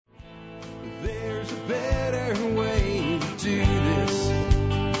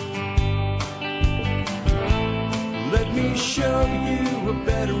show you a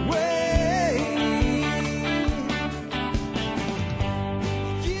better way.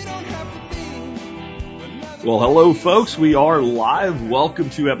 You don't have to be another. Well, hello, folks. We are live. Welcome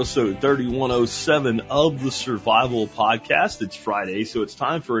to episode 3107 of the Survival Podcast. It's Friday, so it's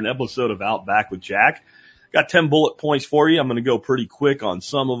time for an episode of Out Back with Jack. Got 10 bullet points for you. I'm going to go pretty quick on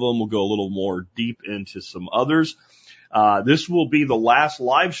some of them. We'll go a little more deep into some others. This will be the last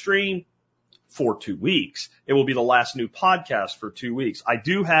live stream for 2 weeks. It will be the last new podcast for 2 weeks. I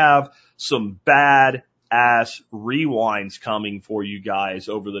do have some bad-ass rewinds coming for you guys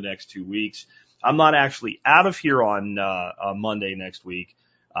over the next 2 weeks. I'm not actually out of here on Monday next week.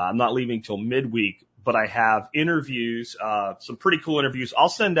 I'm not leaving till midweek, but I have interviews, some pretty cool interviews. I'll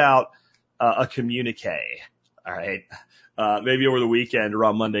send out a communique, all right, maybe over the weekend or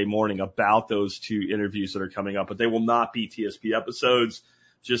on Monday morning about those 2 interviews that are coming up, but they will not be TSP episodes,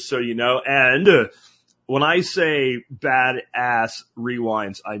 just so you know. And when I say badass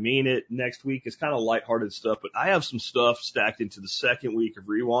rewinds, I mean it. Next week is kind of lighthearted stuff, but I have some stuff stacked into the second week of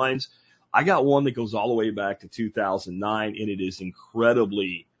rewinds. I got one that goes all the way back to 2009, and it is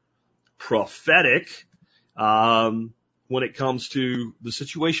incredibly prophetic when it comes to the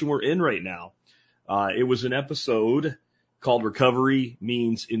situation we're in right now. It was an episode called Recovery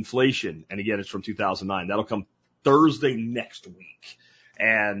Means Inflation. And again, it's from 2009. That'll come Thursday next week.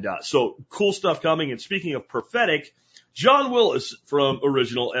 And so cool stuff coming. And speaking of prophetic, John Willis from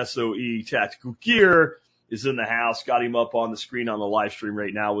Original SOE Tactical Gear is in the house. Got him up on the screen on the live stream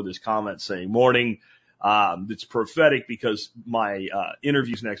right now with his comments saying morning. It's prophetic because my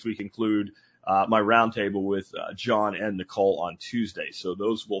interviews next week include my roundtable with John and Nicole on Tuesday. So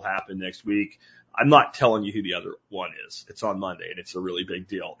those will happen next week. I'm not telling you who the other one is. It's on Monday, and it's a really big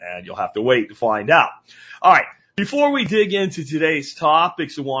deal, and you'll have to wait to find out. All right. Before we dig into today's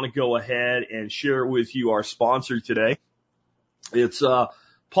topics, I want to go ahead and share with you our sponsor today. It's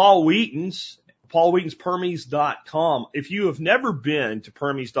Paul Wheaton's Permies.com. If you have never been to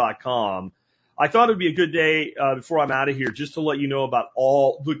Permies.com, I thought it would be a good day before I'm out of here just to let you know about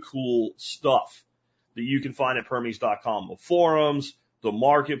all the cool stuff that you can find at Permies.com. The forums, the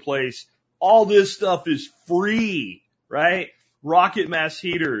marketplace, all this stuff is free, right? Rocket mass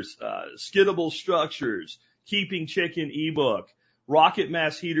heaters, skiddable structures, keeping chicken ebook, rocket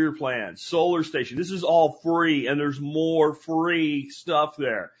mass heater plans, solar station. This is all free, and there's more free stuff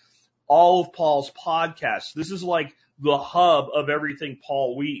there. All of Paul's podcasts. This is like the hub of everything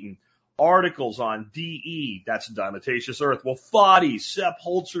Paul Wheaton. Articles on DE, that's Diatomaceous Earth. Well, Foddy, Sepp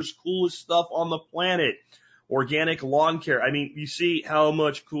Holzer's coolest stuff on the planet. Organic lawn care. I mean, you see how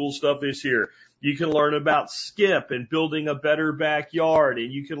much cool stuff is here. You can learn about Skip and building a better backyard,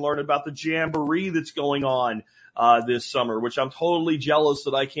 and you can learn about the jamboree that's going on this summer, which I'm totally jealous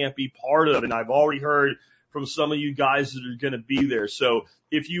that I can't be part of, and I've already heard from some of you guys that are going to be there. So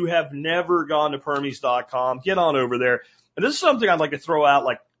if you have never gone to Permies.com, get on over there. And this is something I'd like to throw out,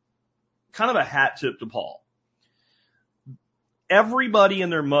 like kind of a hat tip to Paul. Everybody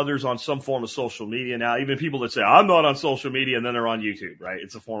and their mother's on some form of social media now, even people that say, I'm not on social media, and then they're on YouTube, right?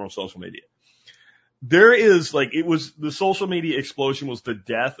 It's a form of social media. There is the social media explosion was the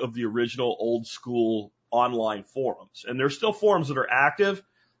death of the original old school online forums. And there's still forums that are active.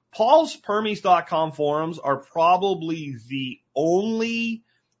 Paul's Permies.com forums are probably the only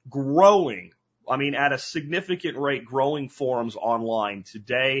growing, at a significant rate, growing forums online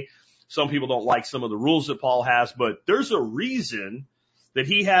today. Some people don't like some of the rules that Paul has, but there's a reason that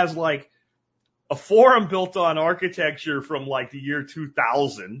he has a forum built on architecture from the year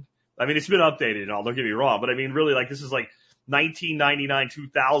 2000. It's been updated and all, don't get me wrong, but really this is 1999,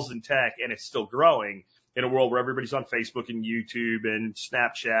 2000 tech, and it's still growing in a world where everybody's on Facebook and YouTube and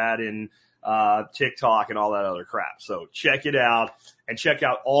Snapchat and TikTok and all that other crap. So check it out and check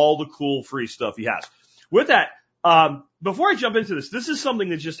out all the cool free stuff he has. With that, before I jump into this is something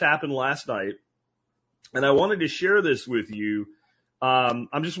that just happened last night, and I wanted to share this with you.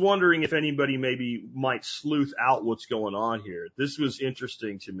 I'm just wondering if anybody maybe might sleuth out what's going on here. This was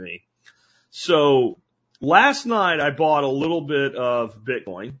interesting to me. So last night I bought a little bit of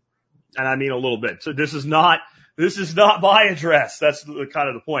Bitcoin, and I mean a little bit. So this is not buy and dress. That's kind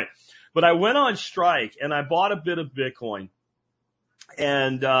of the point. But I went on strike and I bought a bit of Bitcoin,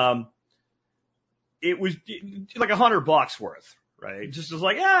 and it was like $100 worth, right? Just was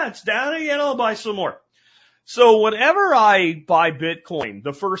it's down again. I'll buy some more. So whenever I buy Bitcoin,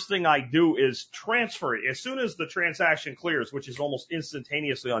 the first thing I do is transfer it. As soon as the transaction clears, which is almost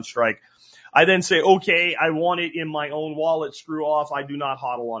instantaneously on strike, I then say, okay, I want it in my own wallet, screw off. I do not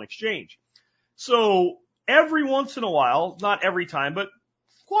hodl on exchange. So every once in a while, not every time, but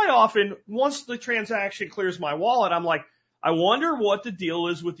quite often, once the transaction clears my wallet, I'm like, I wonder what the deal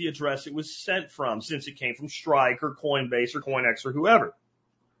is with the address it was sent from, since it came from Strike or Coinbase or CoinEx or whoever.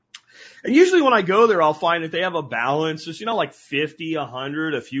 And usually when I go there, I'll find that they have a balance, just, like 50,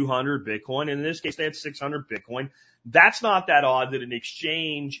 100, a few hundred Bitcoin. And in this case, they had 600 Bitcoin. That's not that odd that an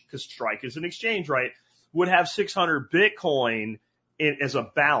exchange, because Strike is an exchange, right, would have 600 Bitcoin as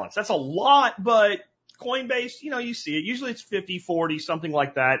a balance. That's a lot, but Coinbase, you see it. Usually it's 50, 40, something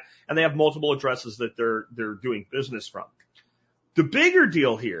like that. And they have multiple addresses that they're doing business from. The bigger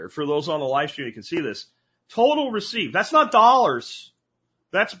deal here, for those on the live stream, you can see this, total received. That's not dollars.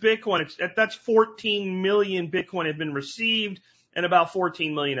 That's Bitcoin. That's 14 million Bitcoin have been received and about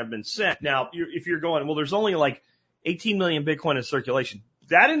 14 million have been sent. Now, if you're going, well, there's only like 18 million Bitcoin in circulation.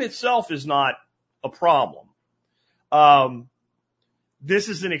 That in itself is not a problem. This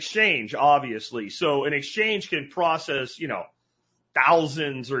is an exchange, obviously. So an exchange can process,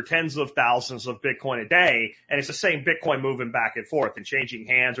 thousands or tens of thousands of Bitcoin a day. And it's the same Bitcoin moving back and forth and changing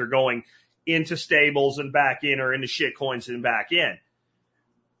hands or going into stables and back in or into shit coins and back in.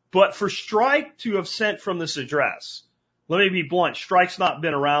 But for Strike to have sent from this address, let me be blunt, Strike's not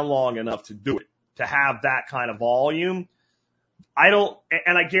been around long enough to do it, to have that kind of volume.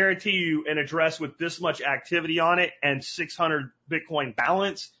 And I guarantee you an address with this much activity on it and 600 Bitcoin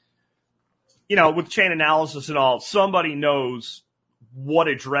balance, with chain analysis and all, somebody knows what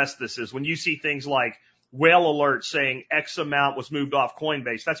address this is. When you see things like whale alert saying X amount was moved off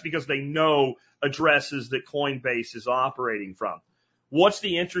Coinbase, that's because they know addresses that Coinbase is operating from. What's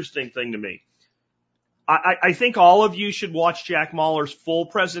the interesting thing to me? I think all of you should watch Jack Mallers' full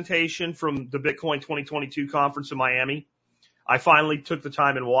presentation from the Bitcoin 2022 conference in Miami. I finally took the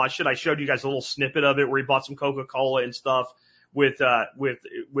time and watched it. I showed you guys a little snippet of it where he bought some Coca-Cola and stuff with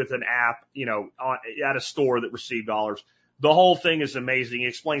an app, at a store that received dollars. The whole thing is amazing. It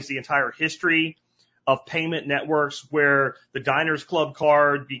explains the entire history of payment networks, where the Diners Club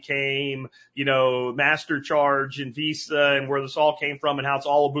card became, MasterCharge and Visa, and where this all came from and how it's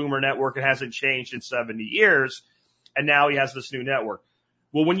all a boomer network. It hasn't changed in 70 years. And now he has this new network.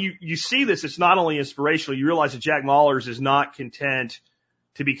 Well, when you see this, it's not only inspirational, you realize that Jack Mallers is not content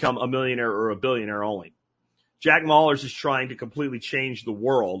to become a millionaire or a billionaire only. Jack Mallers is trying to completely change the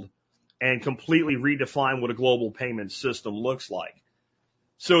world and completely redefine what a global payment system looks like.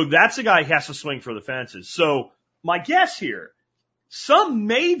 So that's a guy who has to swing for the fences. So my guess here, some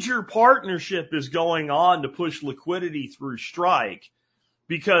major partnership is going on to push liquidity through Strike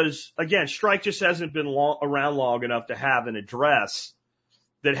because, again, Strike just hasn't been around long enough to have an address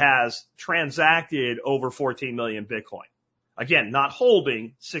that has transacted over 14 million Bitcoin. Again, not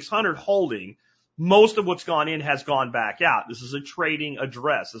holding, 600 holding. Most of what's gone in has gone back out. This is a trading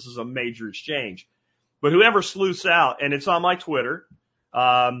address. This is a major exchange. But whoever sleuths out, and it's on my Twitter,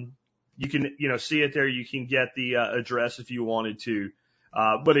 you can, see it there. You can get the address if you wanted to.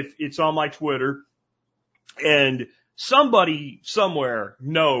 But if it's on my Twitter and somebody somewhere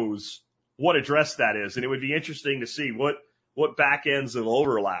knows what address that is, and it would be interesting to see what back ends have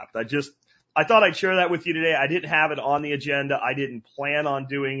overlapped. I thought I'd share that with you today. I didn't have it on the agenda. I didn't plan on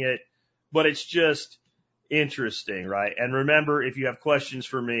doing it, but it's just interesting, right? And remember, if you have questions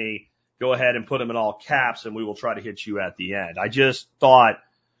for me, go ahead and put them in all caps and we will try to hit you at the end. I just thought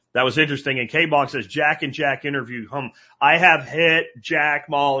that was interesting. And K-Bog says, Jack and Jack interview. I have hit Jack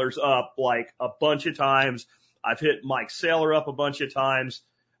Mallers up like a bunch of times. I've hit Mike Saylor up a bunch of times.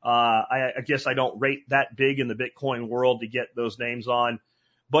 I guess I don't rate that big in the Bitcoin world to get those names on,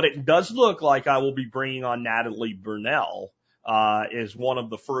 but it does look like I will be bringing on Natalie Burnell, is one of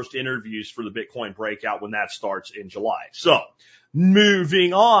the first interviews for the Bitcoin breakout when that starts in July. So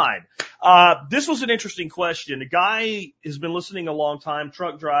moving on. This was an interesting question. A guy has been listening a long time,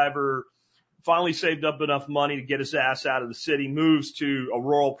 truck driver, finally saved up enough money to get his ass out of the city, moves to a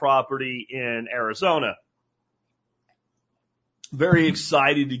rural property in Arizona. Very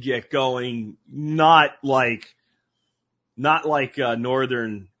excited to get going. Not like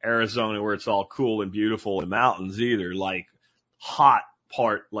northern Arizona where it's all cool and beautiful in the mountains either. Like hot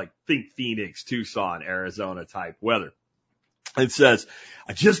part, like think Phoenix, Tucson, Arizona type weather. It says,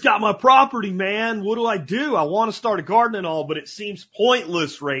 I just got my property, man. What do? I want to start a garden and all, but it seems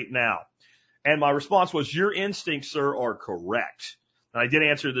pointless right now. And my response was, your instincts, sir, are correct. And I did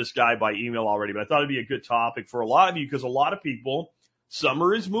answer this guy by email already, but I thought it'd be a good topic for a lot of you because a lot of people,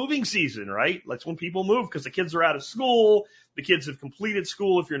 summer is moving season, right? That's when people move because the kids are out of school. The kids have completed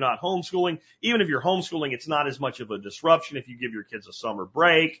school if you're not homeschooling. Even if you're homeschooling, it's not as much of a disruption if you give your kids a summer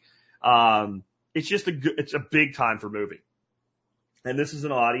break. It's just it's a big time for moving. And this is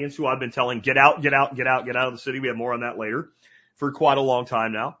an audience who I've been telling, get out of the city. We have more on that later for quite a long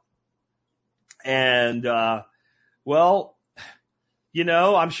time now. And, Well,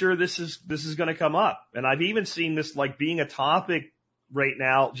 I'm sure this is going to come up. And I've even seen this like being a topic right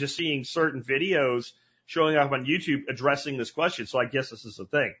now, just seeing certain videos showing up on YouTube addressing this question. So I guess this is the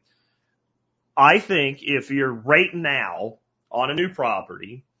thing. I think if you're right now on a new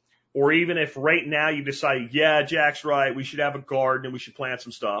property, or even if right now you decide, yeah, Jack's right, we should have a garden and we should plant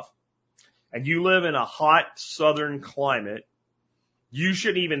some stuff, and you live in a hot southern climate, you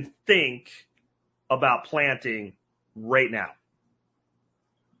shouldn't even think about planting right now.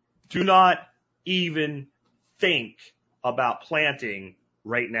 Do not even think about planting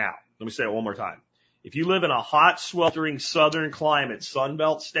right now. Let me say it one more time. If you live in a hot, sweltering southern climate,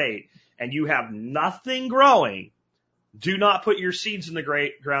 Sunbelt state, and you have nothing growing, do not put your seeds in the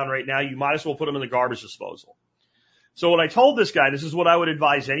ground right now. You might as well put them in the garbage disposal. So what I told this guy, this is what I would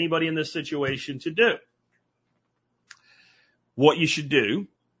advise anybody in this situation to do. What you should do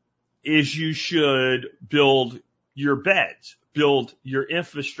is you should build your beds, build your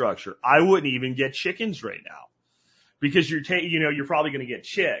infrastructure. I wouldn't even get chickens right now because you're probably going to get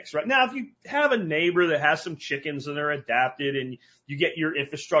chicks. Right now, if you have a neighbor that has some chickens and they're adapted and you get your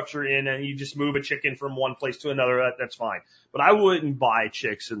infrastructure in and you just move a chicken from one place to another, that's fine. But I wouldn't buy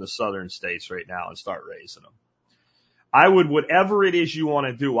chicks in the southern states right now and start raising them. I would, whatever it is you want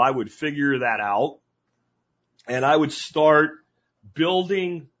to do, I would figure that out and I would start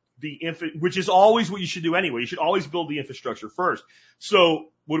building which is always what you should do anyway. You should always build the infrastructure first. So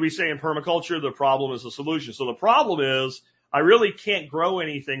what do we say in permaculture? The problem is the solution. So the problem is I really can't grow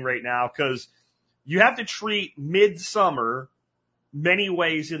anything right now because you have to treat midsummer many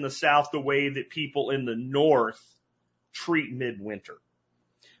ways in the South the way that people in the North treat midwinter.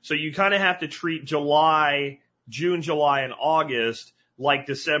 So you kind of have to treat June, July, and August like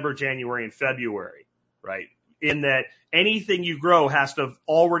December, January, and February, right? In that anything you grow has to have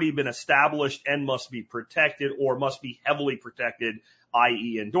already been established and must be protected or must be heavily protected,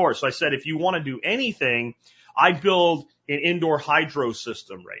 i.e. indoors. So I said, if you want to do anything, I build an indoor hydro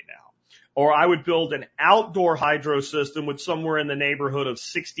system right now. Or I would build an outdoor hydro system with somewhere in the neighborhood of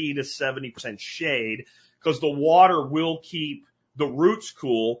 60 to 70% shade because the water will keep the roots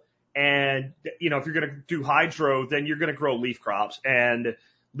cool. And, if you're going to do hydro, then you're going to grow leaf crops and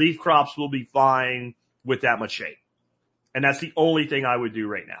leaf crops will be fine with that much shade. And that's the only thing I would do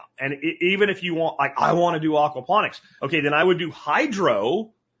right now. And even if you want, like, I want to do aquaponics. Okay, then I would do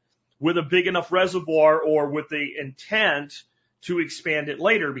hydro with a big enough reservoir or with the intent to expand it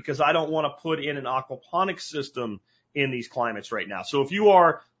later because I don't want to put in an aquaponics system in these climates right now. So if you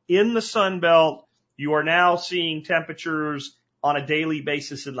are in the Sun Belt, you are now seeing temperatures on a daily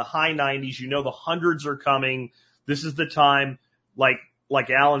basis in the high 90s. You know the hundreds are coming. This is the time, like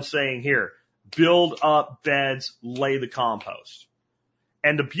Alan's saying here, build up beds, lay the compost.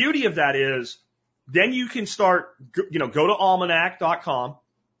 And the beauty of that is then you can start, go to almanac.com,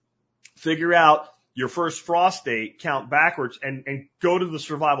 figure out your first frost date, count backwards, and go to the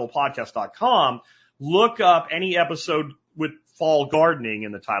survivalpodcast.com, look up any episode with fall gardening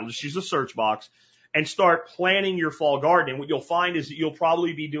in the title, just use the search box, and start planning your fall gardening. What you'll find is that you'll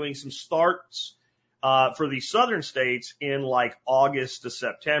probably be doing some starts for the southern states in like August to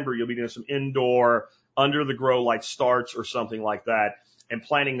September. You'll be doing some indoor, under the grow light starts or something like that and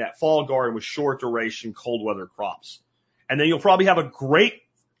planting that fall garden with short duration, cold weather crops. And then you'll probably have a great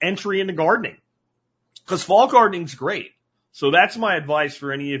entry into gardening because fall gardening's great. So that's my advice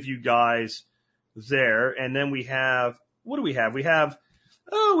for any of you guys there. And then we have, what do we have? We have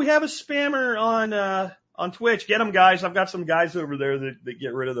a spammer on Twitch. Get them, guys. I've got some guys over there that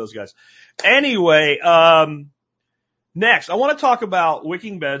get rid of those guys. Anyway, next, I want to talk about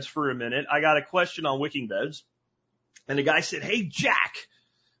wicking beds for a minute. I got a question on wicking beds. And the guy said, hey, Jack,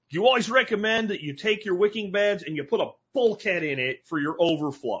 you always recommend that you take your wicking beds and you put a bulkhead in it for your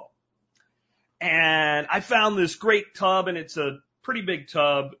overflow. And I found this great tub, and it's a pretty big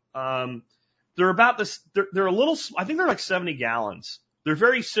tub. They're about this, they're a little, I think they're like 70 gallons. They're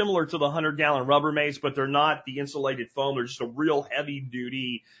very similar to the 100-gallon Rubbermaids, but they're not the insulated foam. They're just a real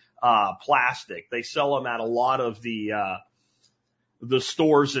heavy-duty plastic. They sell them at a lot of the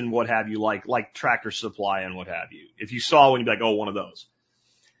stores and what have you, like Tractor Supply and what have you. If you saw one, you'd be like, oh, one of those.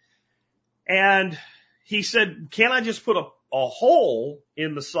 And he said, can't I just put a hole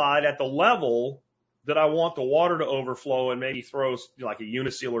in the side at the level that I want the water to overflow and maybe throw like a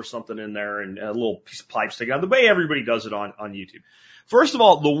Uniseal or something in there and a little piece of pipe sticking out, the way everybody does it on YouTube. First of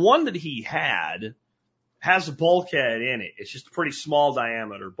all, the one that he had has a bulkhead in it. It's just a pretty small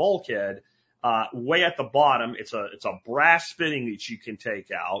diameter bulkhead, way at the bottom. It's a brass fitting that you can take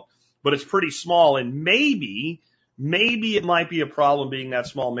out, but it's pretty small. And maybe Maybe it might be a problem being that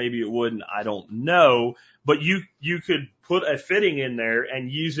small. Maybe it wouldn't. I don't know. But you could put a fitting in there and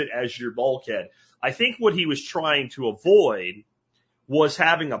use it as your bulkhead. I think what he was trying to avoid was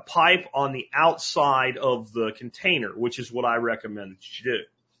having a pipe on the outside of the container, which is what I recommend that you do.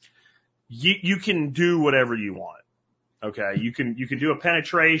 You can do whatever you want. Okay. You can do a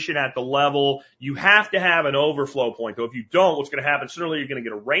penetration at the level. You have to have an overflow point though. If you don't, what's going to happen sooner or later, you're going to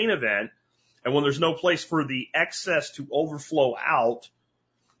get a rain event. And when there's no place for the excess to overflow out,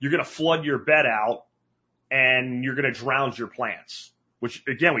 you're going to flood your bed out and you're going to drown your plants, which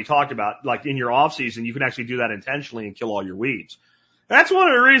again, we talked about, like in your off season, you can actually do that intentionally and kill all your weeds. That's one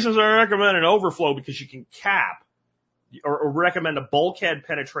of the reasons I recommend an overflow, because you can cap or recommend a bulkhead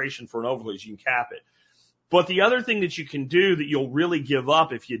penetration for an overflow. You can cap it. But the other thing that you can do that you'll really give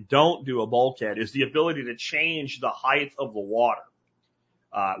up if you don't do a bulkhead is the ability to change the height of the water.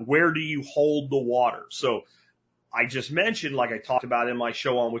 Where do you hold the water? So I just mentioned, like I talked about in my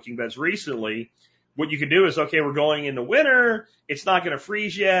show on wicking beds recently, what you can do is, okay, we're going into winter. It's not going to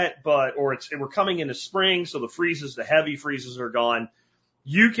freeze yet, we're coming into spring. So the heavy freezes are gone.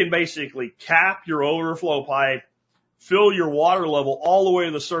 You can basically cap your overflow pipe, fill your water level all the way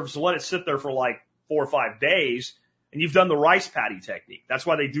to the surface and let it sit there for like 4 or 5 days. And you've done the rice paddy technique. That's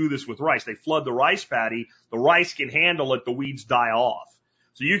why they do this with rice. They flood the rice paddy. The rice can handle it. The weeds die off.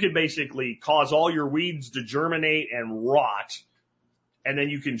 So you can basically cause all your weeds to germinate and rot. And then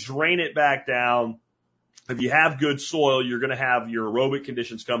you can drain it back down. If you have good soil, you're going to have your aerobic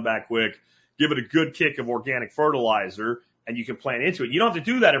conditions come back quick. Give it a good kick of organic fertilizer and you can plant into it. You don't have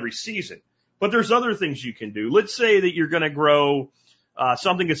to do that every season, but there's other things you can do. Let's say that you're going to grow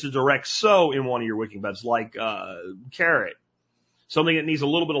something that's a direct sow in one of your wicking beds, like carrot, something that needs a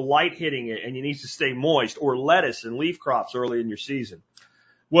little bit of light hitting it and you need to stay moist, or lettuce and leaf crops early in your season.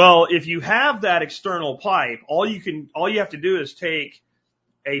 Well, if you have that external pipe, all you have to do is take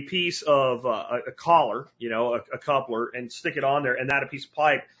a piece of a collar, a coupler, and stick it on there, and add a piece of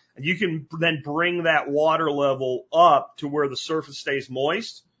pipe. And you can then bring that water level up to where the surface stays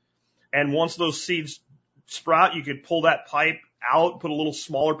moist. And once those seeds sprout, you could pull that pipe out, put a little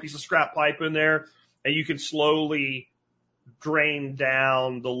smaller piece of scrap pipe in there, and you can slowly drain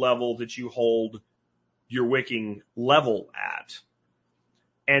down the level that you hold your wicking level at.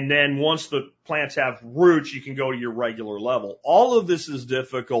 And then once the plants have roots, you can go to your regular level. All of this is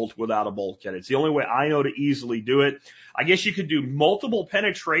difficult without a bulkhead. It's the only way I know to easily do it. I guess you could do multiple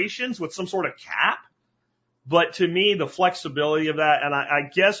penetrations with some sort of cap. But to me, the flexibility of that, and I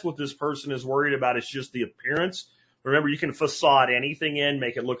guess what this person is worried about is just the appearance. Remember, you can facade anything in,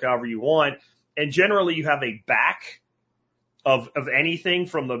 make it look however you want. And generally, you have a back of anything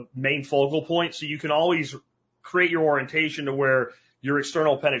from the main focal point. So you can always create your orientation to where your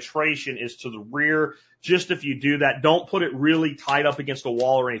external penetration is to the rear. Just if you do that, don't put it really tight up against a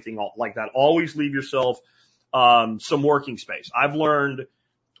wall or anything like that. Always leave yourself some working space. I've learned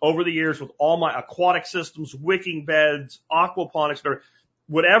over the years with all my aquatic systems, wicking beds, aquaponics,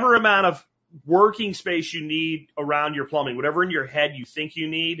 whatever amount of working space you need around your plumbing, whatever in your head you think you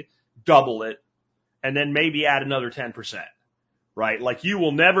need, double it, and then maybe add another 10%, right? Like you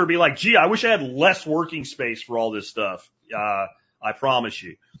will never be like, gee, I wish I had less working space for all this stuff. I promise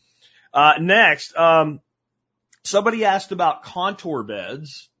you. Next, somebody asked about contour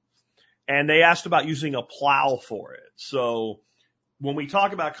beds, and they asked about using a plow for it. So when we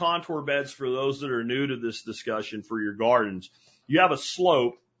talk about contour beds, for those that are new to this discussion for your gardens, you have a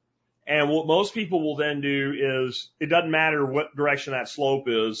slope, and what most people will then do is, it doesn't matter what direction that slope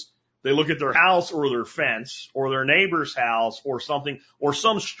is, they look at their house or their fence or their neighbor's house or something, or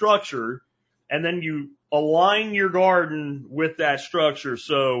some structure, and then you align your garden with that structure.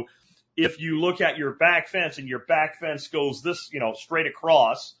 So if you look at your back fence and your back fence goes this, straight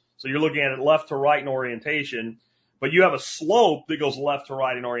across, so you're looking at it left to right in orientation, but you have a slope that goes left to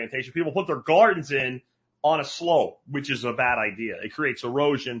right in orientation. People put their gardens in on a slope, which is a bad idea. It creates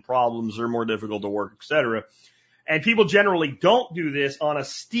erosion problems. They're more difficult to work, etc. And people generally don't do this on a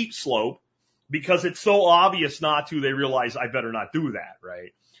steep slope because it's so obvious not to. They realize I better not do that,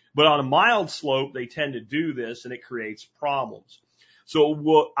 right? But on a mild slope, they tend to do this, and it creates problems. So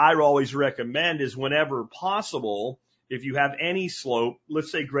what I always recommend is, whenever possible, if you have any slope,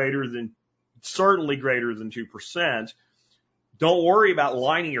 let's say certainly greater than 2%, don't worry about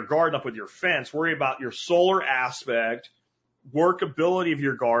lining your garden up with your fence. Worry about your solar aspect, workability of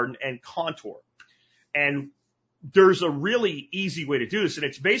your garden, and contour. And there's a really easy way to do this, and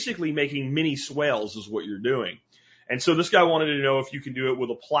it's basically making mini swales is what you're doing. And so this guy wanted to know if you can do it with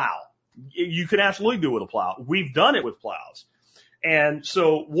a plow. You can absolutely do it with a plow. We've done it with plows. And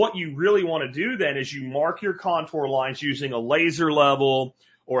so what you really want to do then is you mark your contour lines using a laser level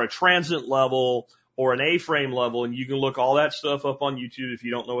or a transient level or an A-frame level, and you can look all that stuff up on YouTube if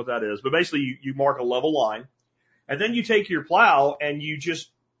you don't know what that is. But basically you mark a level line, and then you take your plow and you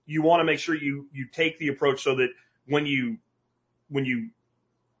want to make sure you take the approach so that when you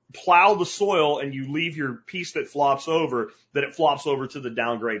plow the soil and you leave your piece that flops over, that it flops over to the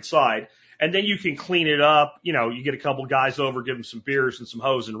downgrade side. And then you can clean it up. You know, you get a couple guys over, give them some beers and some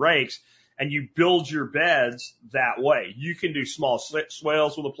hose and rakes, and you build your beds that way. You can do small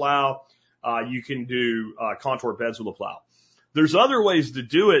swales with a plow. You can do contour beds with a plow. There's other ways to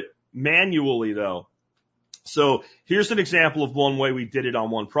do it manually, though. So here's an example of one way we did it on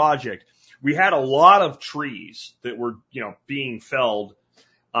one project. We had a lot of trees that were, being felled.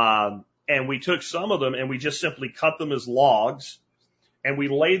 And we took some of them and we just simply cut them as logs, and we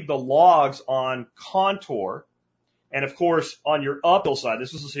laid the logs on contour. And of course, on your uphill side,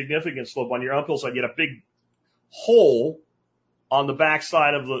 this is a significant slope. On your uphill side, you had a big hole on the back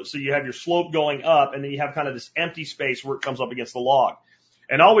side so you have your slope going up, and then you have kind of this empty space where it comes up against the log.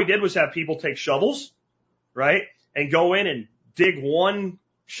 And all we did was have people take shovels, right? And go in and dig one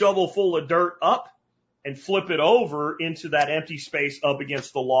shovel full of dirt up and flip it over into that empty space up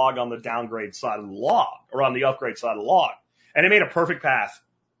against the log on the downgrade side of the log, or on the upgrade side of the log. And it made a perfect path.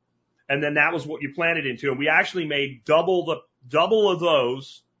 And then that was what you planted into. And we actually made double of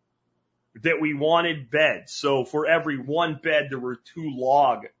those that we wanted beds. So for every one bed, there were 2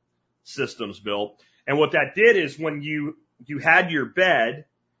 log systems built. And what that did is when you had your bed,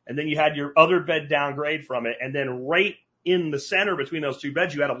 and then you had your other bed downgrade from it, and then right in the center between those 2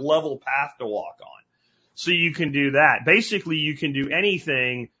 beds, you had a level path to walk on. So you can do that. Basically, you can do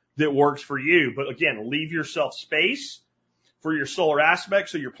anything that works for you. But again, leave yourself space for your solar aspect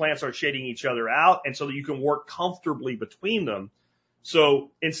so your plants are shading each other out, and so that you can work comfortably between them.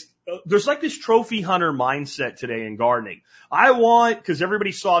 So there's like this trophy hunter mindset today in gardening. Because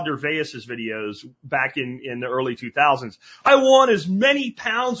everybody saw Dervais's videos back in the early 2000s. I want as many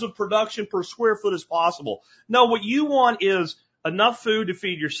pounds of production per square foot as possible. No, what you want is enough food to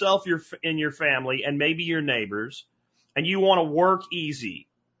feed yourself and your family and maybe your neighbors, and you want to work easy,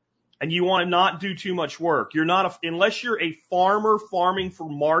 and you want to not do too much work. Unless you're a farmer farming for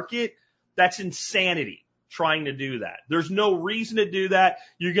market, that's insanity trying to do that. There's no reason to do that.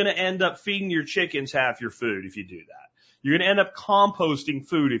 You're going to end up feeding your chickens half your food if you do that. You're going to end up composting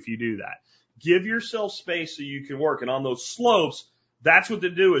food if you do that. Give yourself space so you can work. And on those slopes, that's what to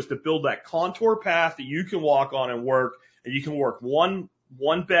do, is to build that contour path that you can walk on and work. And you can work one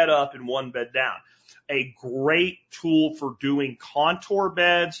bed up and one bed down. A great tool for doing contour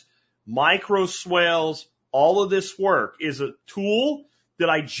beds, micro swales, all of this work is a tool that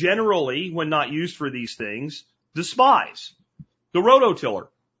I generally, when not used for these things, despise. The rototiller.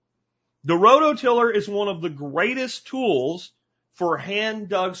 The rototiller is one of the greatest tools for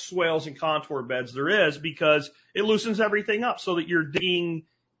hand-dug swales and contour beds there is, because it loosens everything up so that you're digging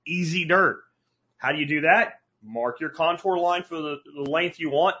easy dirt. How do you do that? Mark your contour line for the length you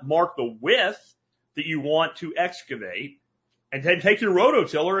want. Mark the width that you want to excavate. And then take your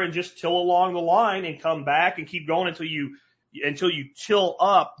rototiller and just till along the line and come back and keep going until you till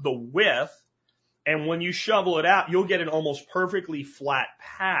up the width. And when you shovel it out, you'll get an almost perfectly flat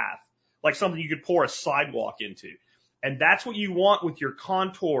path, like something you could pour a sidewalk into. And that's what you want with your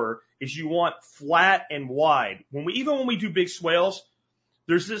contour, is you want flat and wide. Even when we do big swales,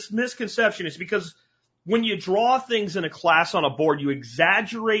 there's this misconception. It's because when you draw things in a class on a board, you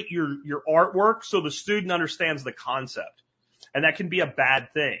exaggerate your artwork so the student understands the concept. And that can be a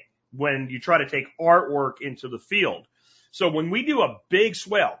bad thing when you try to take artwork into the field. So when we do a big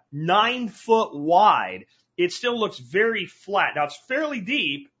swale, 9 foot wide, it still looks very flat. Now, it's fairly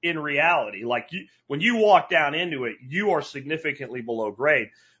deep in reality. Like when you walk down into it, you are significantly below grade.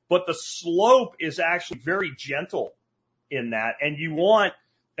 But the slope is actually very gentle in that. And you want,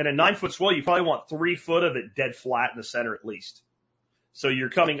 in a 9 foot swale, you probably want 3 foot of it dead flat in the center at least. So you're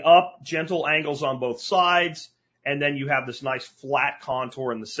coming up, gentle angles on both sides, and then you have this nice flat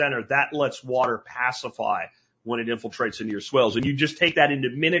contour in the center. That lets water pacify when it infiltrates into your swales. And you just take that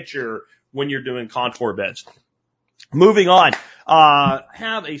into miniature when you're doing contour beds. Moving on,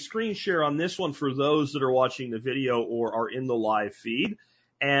 have a screen share on this one for those that are watching the video or are in the live feed.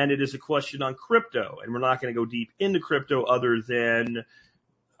 And it is a question on crypto. And we're not going to go deep into crypto other than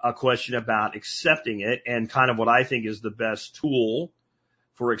a question about accepting it and kind of what I think is the best tool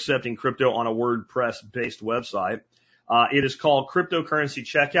for accepting crypto on a WordPress-based website. It is called Cryptocurrency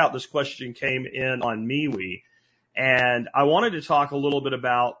Checkout. This question came in on MeWe. And I wanted to talk a little bit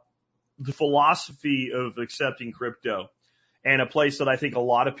about the philosophy of accepting crypto. and a place that I think a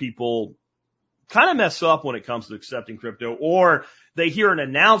lot of people kind of mess up when it comes to accepting crypto, or they hear an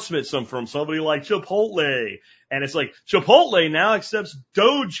announcement from somebody like Chipotle, and it's like, Chipotle now accepts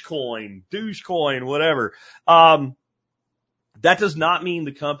Dogecoin, whatever. That does not mean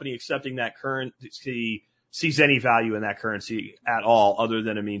the company accepting that currency sees any value in that currency at all other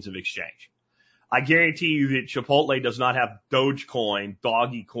than a means of exchange. I guarantee you that Chipotle does not have Dogecoin,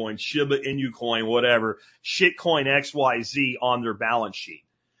 Doggy Coin, Shiba Inu coin, whatever, shitcoin XYZ on their balance sheet.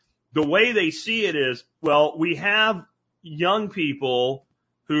 The way they see it is, well, we have young people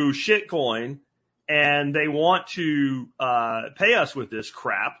who shitcoin and they want to pay us with this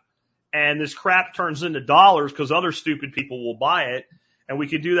crap, and this crap turns into dollars because other stupid people will buy it, and we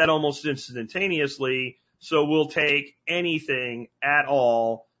could do that almost instantaneously, so we'll take anything at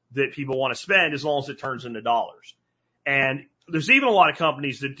all that people want to spend as long as it turns into dollars. And there's even a lot of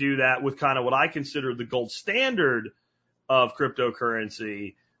companies that do that with kind of what I consider the gold standard of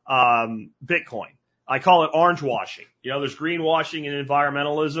cryptocurrency, Bitcoin. I call it orange washing. There's green washing in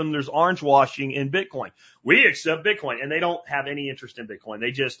environmentalism. There's orange washing in Bitcoin. We accept Bitcoin, and they don't have any interest in Bitcoin.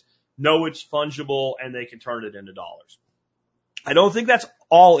 They just know it's fungible and they can turn it into dollars. I don't think that's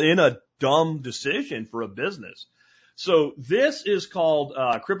all in a dumb decision for a business. So this is called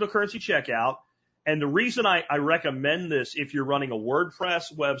cryptocurrency checkout. And the reason I recommend this, if you're running a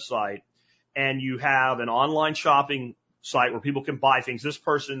WordPress website and you have an online shopping site where people can buy things, this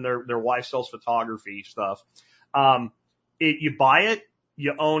person, their wife sells photography stuff. You buy it,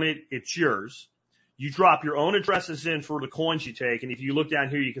 you own it, it's yours. You drop your own addresses in for the coins you take. And if you look down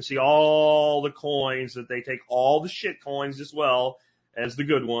here, you can see all the coins that they take, all the shit coins as well as the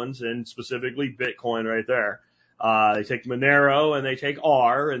good ones, and specifically Bitcoin right there. They take Monero and they take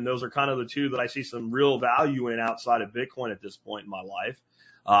R, and those are kind of the two that I see some real value in outside of Bitcoin at this point in my life.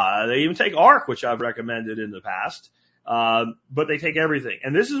 They even take ARC, which I've recommended in the past. But they take everything.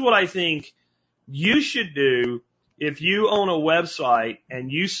 And this is what I think you should do if you own a website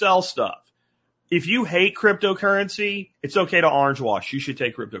and you sell stuff. If you hate cryptocurrency, it's okay to orange wash. You should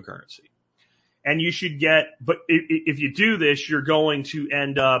take cryptocurrency. And you should but if you do this, you're going to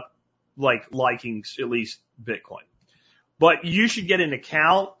end up liking at least Bitcoin. But you should get an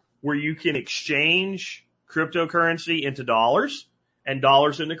account where you can exchange cryptocurrency into dollars and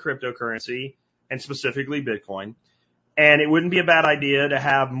dollars into cryptocurrency, and specifically Bitcoin. And it wouldn't be a bad idea to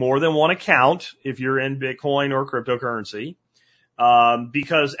have more than one account if you're in Bitcoin or cryptocurrency,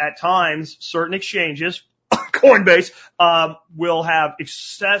 because at times certain exchanges, Coinbase, will have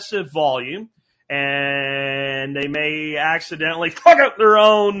excessive volume, and they may accidentally fuck up their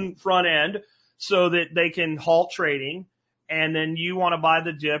own front end so that they can halt trading. And then you want to buy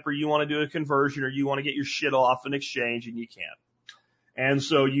the dip, or you want to do a conversion, or you want to get your shit off an exchange, and you can't. And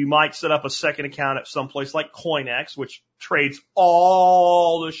so you might set up a second account at some place like CoinX, which trades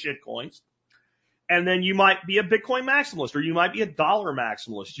all the shit coins. And then you might be a Bitcoin maximalist, or you might be a dollar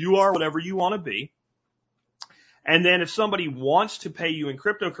maximalist. You are whatever you want to be. And then if somebody wants to pay you in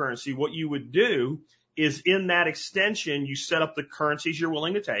cryptocurrency, what you would do is in that extension, you set up the currencies you're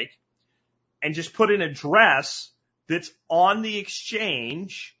willing to take and just put an address that's on the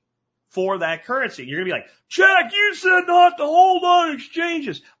exchange for that currency. You're going to be like, Jack, you said not to hold on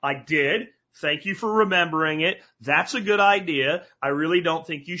exchanges. I did. Thank you for remembering it. That's a good idea. I really don't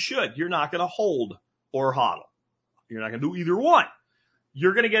think you should. You're not going to hold or hodl. You're not going to do either one.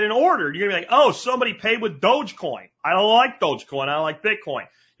 You're going to get an order. You're going to be like, oh, somebody paid with Dogecoin. I don't like Dogecoin. I like Bitcoin.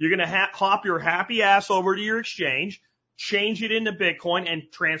 You're going to hop your happy ass over to your exchange, change it into Bitcoin, and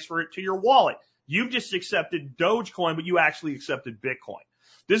transfer it to your wallet. You've just accepted Dogecoin, but you actually accepted Bitcoin.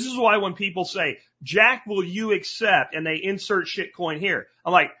 This is why when people say, Jack, will you accept? And they insert shitcoin here.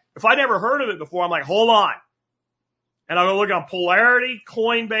 I'm like, if I never heard of it before, I'm like, hold on. And I'm going to look on Polarity,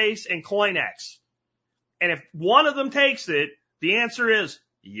 Coinbase, and CoinX. And if one of them takes it, the answer is,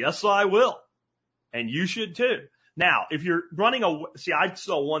 yes, I will. And you should too. Now, if you're running I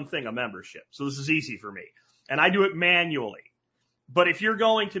sell one thing, a membership. So this is easy for me. And I do it manually. But if you're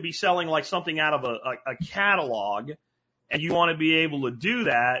going to be selling like something out of a catalog, and you want to be able to do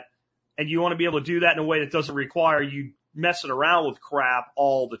that, and you want to be able to do that in a way that doesn't require you messing around with crap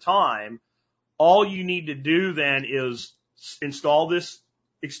all the time, all you need to do then is install this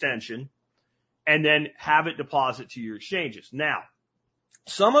extension and then have it deposit to your exchanges. Now,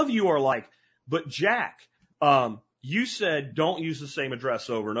 some of you are like, but Jack, you said don't use the same address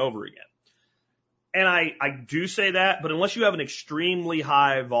over and over again. And I do say that, but unless you have an extremely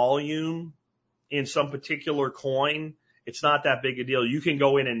high volume in some particular coin, it's not that big a deal. You can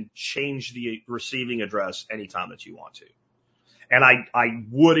go in and change the receiving address anytime that you want to. And I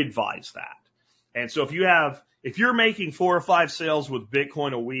would advise that. And so if you have if you're making 4 or 5 sales with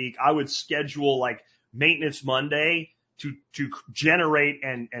Bitcoin a week, I would schedule like maintenance Monday to generate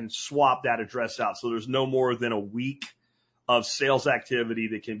and swap that address out. So there's no more than a week of sales activity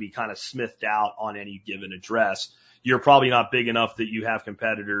that can be kind of smithed out on any given address. You're probably not big enough that you have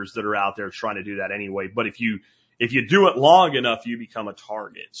competitors that are out there trying to do that anyway. But if you do it long enough, you become a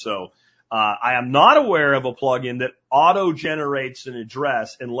target. So I am not aware of a plugin that auto generates an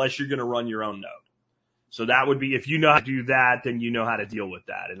address unless you're going to run your own node. So that would be, if you know how to do that, then you know how to deal with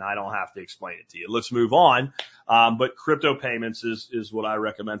that, and I don't have to explain it to you. Let's move on. But crypto payments is what I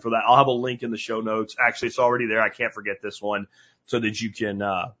recommend for that. I'll have a link in the show notes. Actually, it's already there. I can't forget this one, so that you can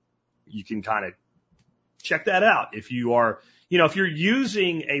kind of check that out. If you are, if you're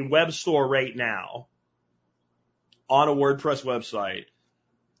using a web store right now on a WordPress website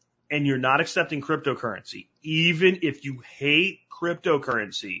and you're not accepting cryptocurrency, even if you hate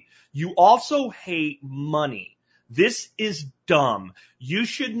cryptocurrency, you also hate money. This is dumb. You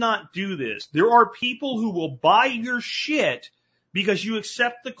should not do this. There are people who will buy your shit because you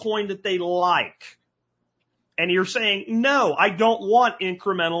accept the coin that they like. And you're saying, no, I don't want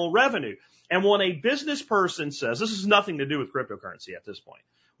incremental revenue. And when a business person says, this has nothing to do with cryptocurrency at this point.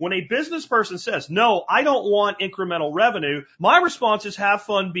 When a business person says, no, I don't want incremental revenue, my response is have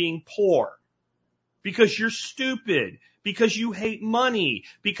fun being poor. Because you're stupid. Because you hate money.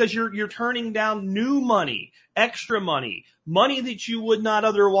 Because you're turning down new money, extra money that you would not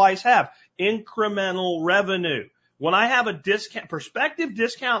otherwise have. Incremental revenue. When I have a prospective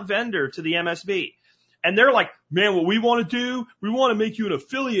discount vendor to the MSB, and they're like, man, what we want to do, we want to make you an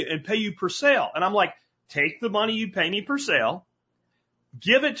affiliate and pay you per sale. And I'm like, take the money you pay me per sale,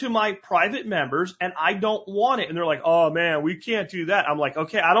 give it to my private members, and I don't want it. And they're like, oh man, we can't do that. I'm like,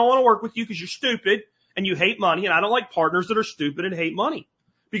 okay, I don't want to work with you because you're stupid and you hate money, and I don't like partners that are stupid and hate money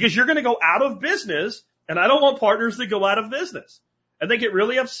because you're going to go out of business, and I don't want partners that go out of business. And they get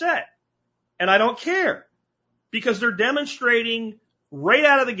really upset, and I don't care because they're demonstrating right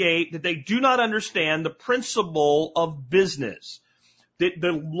out of the gate that they do not understand the principle of business.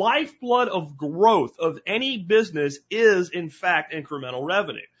 The lifeblood of growth of any business is, in fact, incremental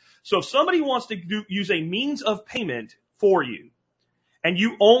revenue. So if somebody wants to use a means of payment for you, and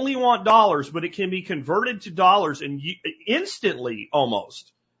you only want dollars, but it can be converted to dollars and instantly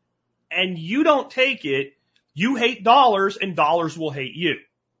almost, and you don't take it, you hate dollars and dollars will hate you.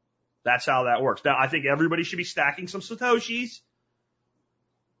 That's how that works. Now, I think everybody should be stacking some Satoshis,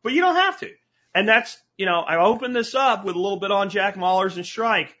 but you don't have to. And that's, I opened this up with a little bit on Jack Mallers and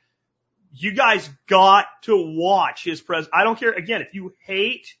Strike. You guys got to watch his I don't care. Again, if you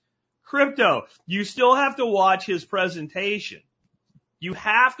hate crypto, you still have to watch his presentation. You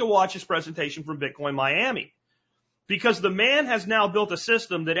have to watch his presentation from Bitcoin Miami, because the man has now built a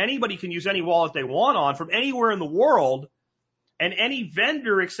system that anybody can use any wallet they want on from anywhere in the world, and any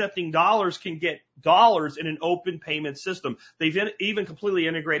vendor accepting dollars can get dollars in an open payment system. They've even completely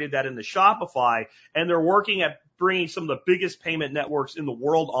integrated that into Shopify, and they're working at bringing some of the biggest payment networks in the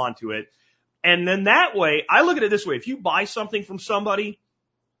world onto it. And then that way, I look at it this way. If you buy something from somebody,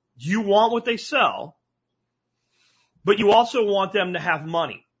 you want what they sell, but you also want them to have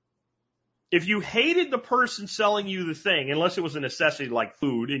money. If you hated the person selling you the thing, unless it was a necessity like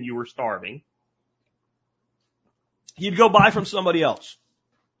food and you were starving, you'd go buy from somebody else.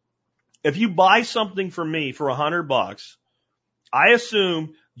 If you buy something from me for $100, I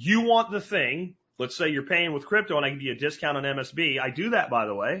assume you want the thing. Let's say you're paying with crypto and I give you a discount on MSB. I do that, by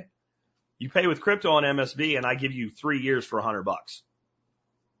the way. You pay with crypto on MSB and I give you 3 years for $100.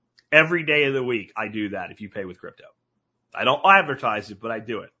 Every day of the week, I do that if you pay with crypto. I don't advertise it, but I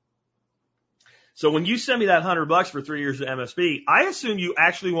do it. So when you send me that $100 for 3 years of MSB, I assume you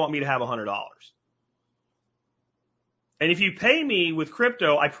actually want me to have $100. And if you pay me with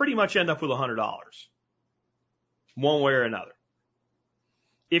crypto, I pretty much end up with $100, one way or another.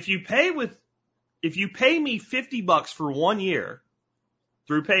 If you pay me $50 for 1 year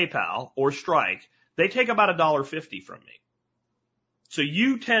through PayPal or Strike, they take about $1.50 from me. So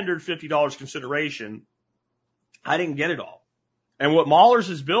you tendered $50 consideration. I didn't get it all. And what Mallers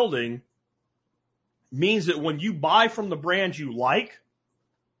is building means that when you buy from the brand you like,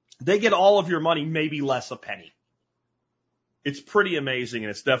 they get all of your money, maybe less a penny. It's pretty amazing,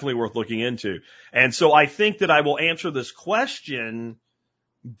 and it's definitely worth looking into. And so I think that I will answer this question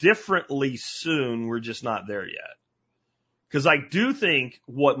differently soon. We're just not there yet. Because I do think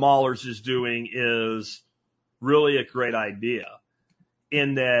what Mallers is doing is really a great idea,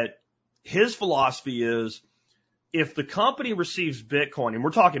 in that his philosophy is, if the company receives Bitcoin, and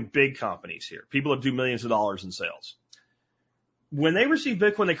we're talking big companies here, people that do millions of dollars in sales, when they receive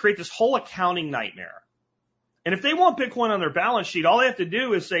Bitcoin, they create this whole accounting nightmare. And if they want Bitcoin on their balance sheet, all they have to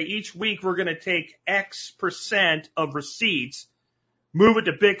do is say each week we're going to take X% of receipts, move it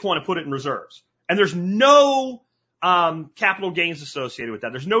to Bitcoin and put it in reserves. And there's no capital gains associated with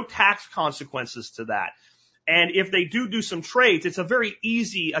that. There's no tax consequences to that. And if they do some trades, it's a very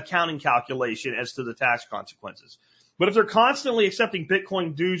easy accounting calculation as to the tax consequences. But if they're constantly accepting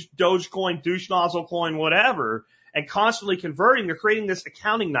Bitcoin, Dogecoin, douche nozzle coin, whatever, and constantly converting, they're creating this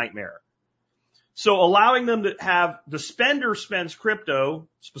accounting nightmare. So allowing them to have the spender spends crypto,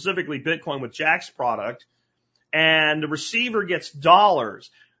 specifically Bitcoin with Jack's product, and the receiver gets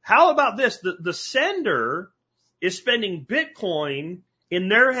dollars. How about this? The sender is spending Bitcoin in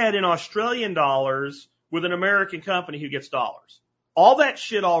their head in Australian dollars with an American company who gets dollars. All that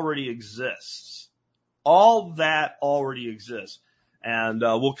shit already exists. All that already exists. And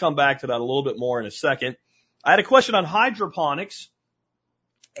we'll come back to that a little bit more in a second. I had a question on hydroponics,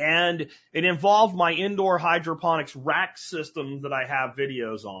 and it involved my indoor hydroponics rack system that I have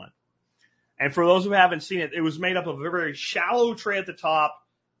videos on. And for those who haven't seen it, it was made up of a very shallow tray at the top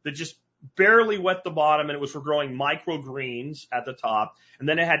that just barely wet the bottom, and it was for growing microgreens at the top. And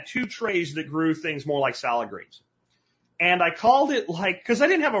then it had two trays that grew things more like salad greens. And I called it because I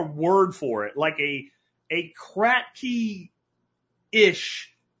didn't have a word for it, like a Kratky-ish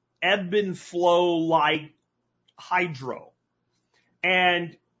ebb and flow like hydro.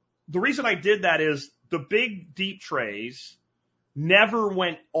 And the reason I did that is the big deep trays never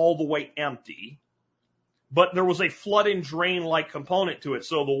went all the way empty, but there was a flood and drain like component to it.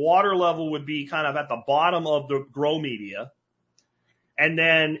 So the water level would be kind of at the bottom of the grow media. And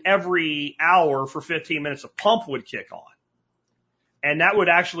then every hour for 15 minutes, a pump would kick on. And that would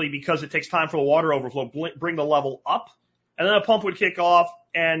actually, because it takes time for the water overflow, bring the level up. And then a pump would kick off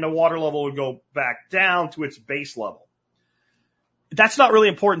and the water level would go back down to its base level. That's not really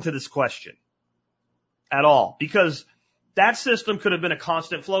important to this question at all, because that system could have been a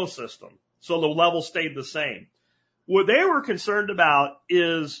constant flow system. So the level stayed the same. What they were concerned about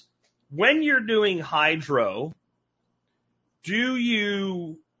is when you're doing hydro, do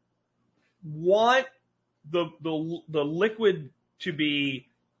you want the liquid to be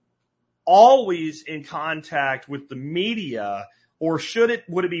always in contact with the media, or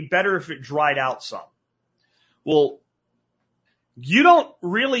would it be better if it dried out some? Well, you don't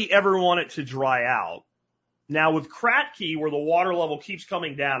really ever want it to dry out. Now with Kratky, where the water level keeps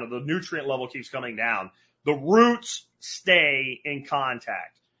coming down and the nutrient level keeps coming down, the roots stay in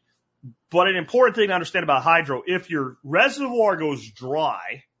contact. But an important thing to understand about hydro, if your reservoir goes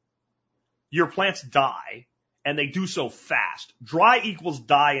dry, your plants die, and they do so fast. Dry equals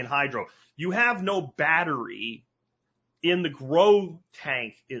die in hydro. You have no battery in the grow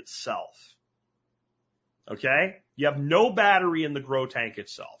tank itself. Okay? You have no battery in the grow tank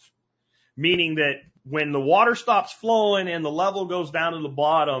itself. Meaning that when the water stops flowing and the level goes down to the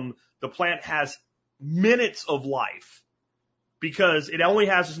bottom, the plant has minutes of life because it only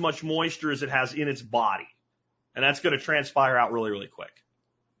has as much moisture as it has in its body. And that's going to transpire out really, really quick.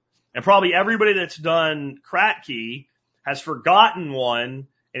 And probably everybody that's done Kratky has forgotten one.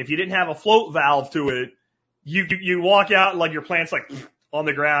 And if you didn't have a float valve to it, you walk out and like your plant's like on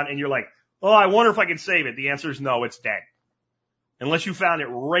the ground and you're like, oh, I wonder if I can save it. The answer is no, it's dead. Unless you found it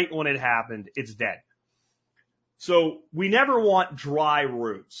right when it happened, it's dead. So we never want dry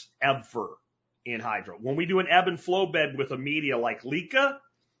roots ever in hydro. When we do an ebb and flow bed with a media like leca,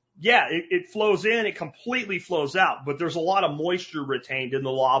 yeah, it flows in, it completely flows out, but there's a lot of moisture retained in the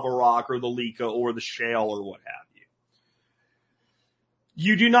lava rock or the leca or the shale or what have you.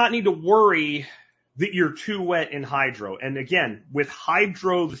 You do not need to worry that you're too wet in hydro. And again, with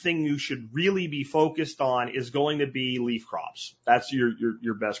hydro, the thing you should really be focused on is going to be leaf crops. That's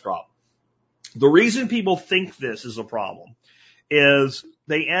your best crop. The reason people think this is a problem is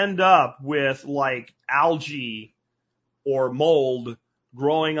they end up with like algae or mold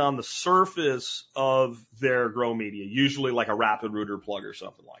growing on the surface of their grow media, usually like a rapid root or plug or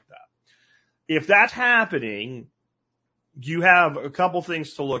something like that. If that's happening, you have a couple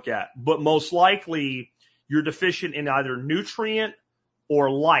things to look at, but most likely you're deficient in either nutrient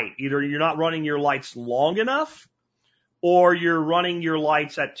or light. Either you're not running your lights long enough or you're running your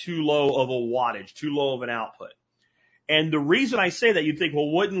lights at too low of a wattage, too low of an output. And the reason I say that, you'd think,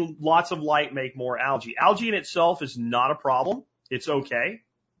 well, wouldn't lots of light make more algae? Algae in itself is not a problem. It's okay.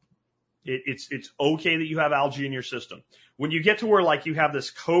 It's okay that you have algae in your system. When you get to where like you have this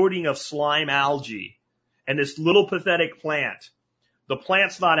coating of slime algae and this little pathetic plant, the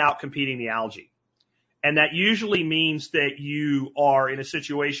plant's not out competing the algae. And that usually means that you are in a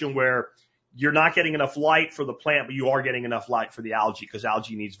situation where you're not getting enough light for the plant, but you are getting enough light for the algae because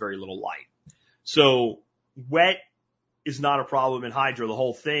algae needs very little light. So wet is not a problem in hydro. The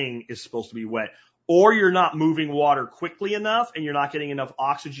whole thing is supposed to be wet. Or you're not moving water quickly enough and you're not getting enough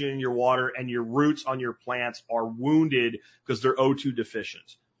oxygen in your water and your roots on your plants are wounded because they're O2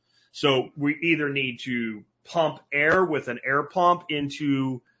 deficient. So we either need to pump air with an air pump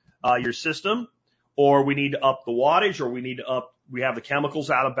into your system, or we need to up the wattage, or we have the chemicals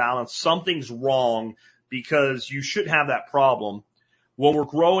out of balance. Something's wrong because you shouldn't have that problem. When we're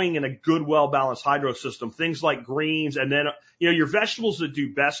growing in a good, well-balanced hydro system, things like greens and then, your vegetables that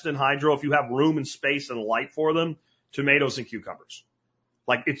do best in hydro, if you have room and space and light for them, tomatoes and cucumbers.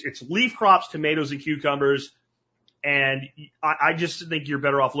 Like it's leaf crops, tomatoes and cucumbers. And I just think you're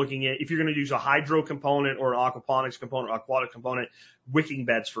better off looking at, if you're going to use a hydro component or an aquaponics component, or aquatic component, wicking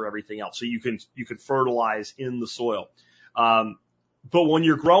beds for everything else. So you can fertilize in the soil. But when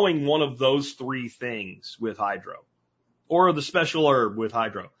you're growing one of those three things with hydro, or the special herb with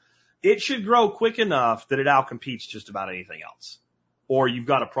hydro, it should grow quick enough that it outcompetes just about anything else, or you've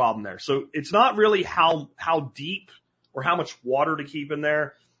got a problem there. So it's not really how deep or how much water to keep in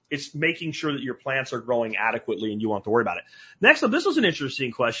there. It's making sure that your plants are growing adequately and you won't have to worry about it. Next up, this was an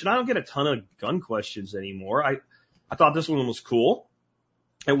interesting question. I don't get a ton of gun questions anymore. I thought this one was cool.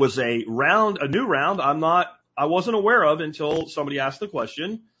 It was a new round I wasn't aware of until somebody asked the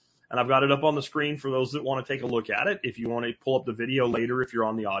question. And I've got it up on the screen for those that want to take a look at it. If you want to pull up the video later, if you're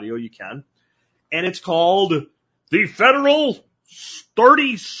on the audio, you can. And it's called the Federal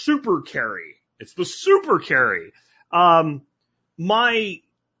Sturdy Super Carry. It's the Super Carry. My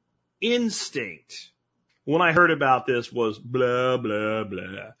instinct when I heard about this was blah, blah,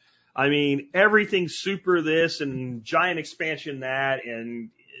 blah. I mean, everything super this and giant expansion that, and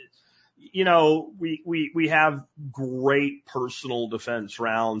we have great personal defense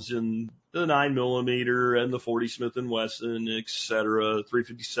rounds in the 9mm and the 40 Smith & Wesson, et cetera,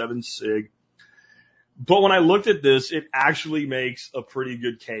 357 SIG. But when I looked at this, it actually makes a pretty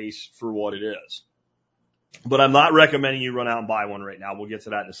good case for what it is. But I'm not recommending you run out and buy one right now. We'll get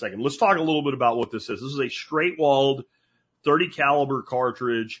to that in a second. Let's talk a little bit about what this is. This is a straight-walled 30 caliber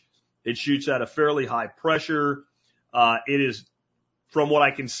cartridge. It shoots at a fairly high pressure. It is, from what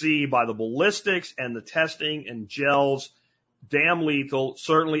I can see by the ballistics and the testing and gels, damn lethal,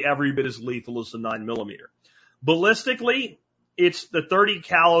 certainly every bit as lethal as the 9mm. Ballistically, it's the 30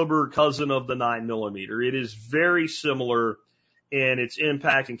 caliber cousin of the 9mm. It is very similar in its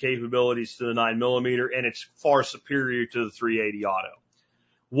impact and capabilities to the 9mm, and it's far superior to the 380 auto.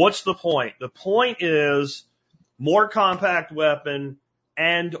 What's the point? The point is more compact weapon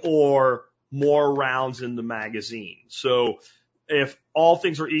and or more rounds in the magazine. So if all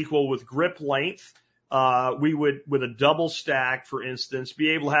things are equal with grip length, we would, with a double stack, for instance, be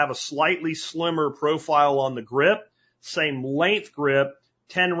able to have a slightly slimmer profile on the grip, same length grip,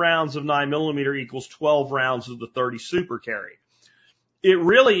 10 rounds of 9mm equals 12 rounds of the 30 Super Carry. It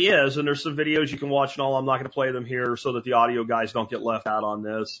really is, and there's some videos you can watch and all. I'm not going to play them here so that the audio guys don't get left out on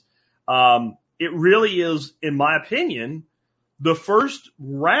this. It really is, in my opinion, the first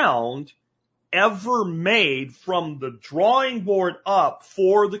round ever made from the drawing board up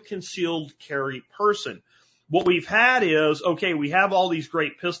for the concealed carry person. What we've had is, okay, we have all these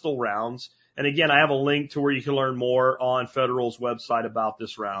great pistol rounds. And again, I have a link to where you can learn more on Federal's website about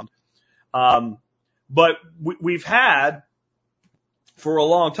this round. But we've had for a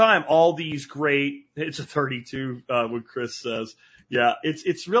long time all these great, it's a 32, what Chris says. Yeah,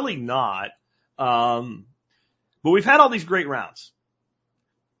 it's really not. But we've had all these great rounds.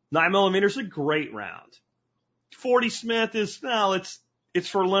 9mm is a great round. 40 Smith is, it's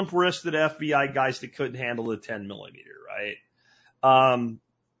for limp wristed FBI guys that couldn't handle the 10mm, right?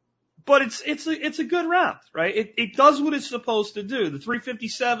 But it's a good round, right? It does what it's supposed to do. The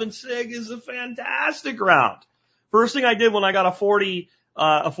 357 SIG is a fantastic round. First thing I did when I got a 40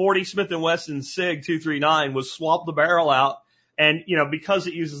 Smith & Wesson SIG 239 was swap the barrel out. And, because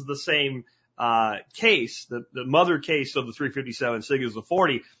it uses the same, case, the mother case of the 357 SIG is the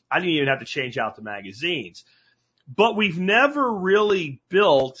 40, I didn't even have to change out the magazines. But we've never really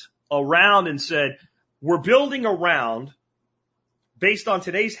built a round and said, we're building a round based on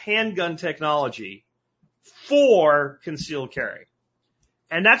today's handgun technology for concealed carry.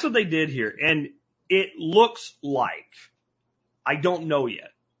 And that's what they did here. And it looks like, I don't know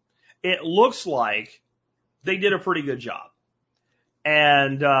yet, it looks like they did a pretty good job.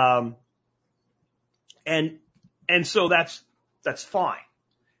 And so that's fine.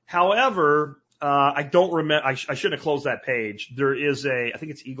 However, I don't remember, I should have closed that page. There is I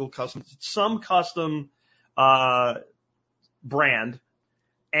think it's Eagle Custom, some custom, brand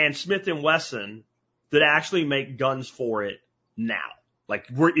and Smith & Wesson that actually make guns for it now. Like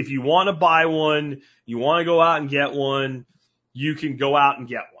if you want to buy one, you want to go out and get one, you can go out and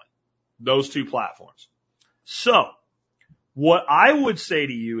get one. Those two platforms. So what I would say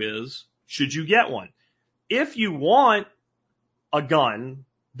to you is, should you get one? If you want a gun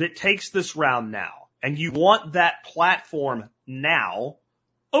that takes this round now and you want that platform now,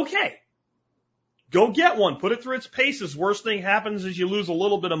 okay. Go get one. Put it through its paces. Worst thing happens is you lose a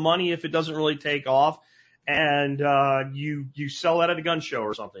little bit of money if it doesn't really take off, and you sell it at a gun show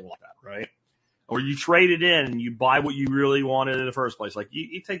or something like that, right? Or you trade it in and you buy what you really wanted in the first place. Like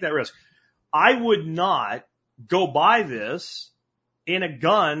you take that risk. I would not go buy this in a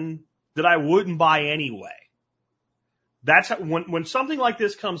gun that I wouldn't buy anyway. That's how, when something like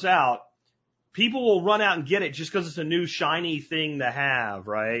this comes out, people will run out and get it just because it's a new shiny thing to have,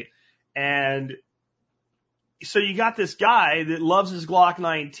 right? And so you got this guy that loves his Glock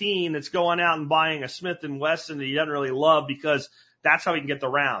 19 that's going out and buying a Smith & Wesson that he doesn't really love because that's how he can get the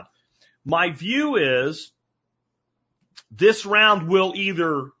round. My view is this round will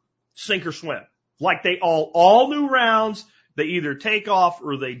either sink or swim. Like they all new rounds, they either take off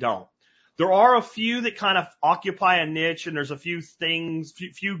or they don't. There are a few that kind of occupy a niche, and there's a few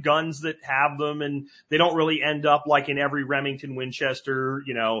guns that have them, and they don't really end up like in every Remington, Winchester,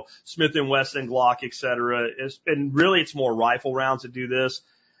 Smith & Wesson, Glock, etc. And really it's more rifle rounds that do this.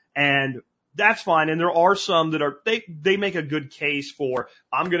 And that's fine. And there are some that they make a good case for,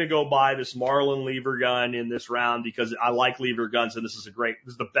 I'm going to go buy this Marlin lever gun in this round because I like lever guns, and this is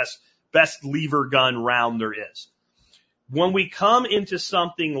the best lever gun round there is. When we come into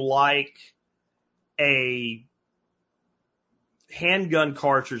something like a handgun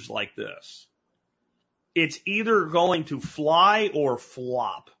cartridge like this, it's either going to fly or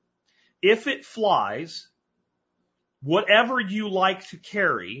flop. If it flies, whatever you like to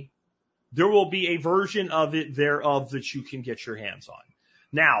carry, there will be a version of it thereof that you can get your hands on.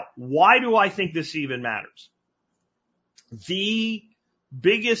 Now, why do I think this even matters? The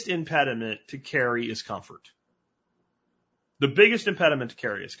biggest impediment to carry is comfort. The biggest impediment to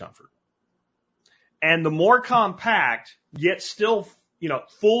carry is comfort. And the more compact, yet still,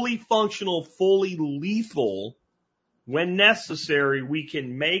 fully functional, fully lethal, when necessary, we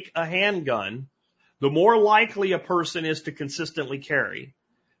can make a handgun, the more likely a person is to consistently carry.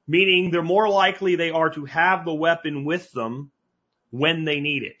 Meaning the more likely they are to have the weapon with them when they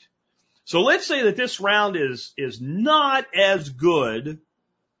need it. So let's say that this round is not as good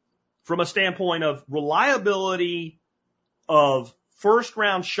from a standpoint of reliability of first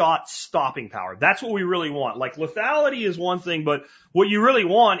round shot stopping power. That's what we really want. Like lethality is one thing, but what you really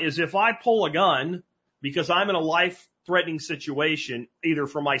want is if I pull a gun because I'm in a life-threatening situation, either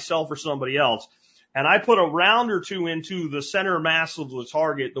for myself or somebody else, and I put a round or two into the center mass of the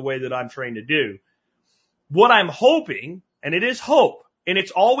target the way that I'm trained to do, what I'm hoping, and it is hope, and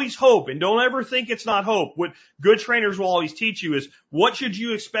it's always hope, and don't ever think it's not hope. What good trainers will always teach you is, what should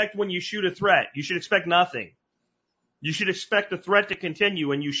you expect when you shoot a threat? You should expect nothing. You should expect the threat to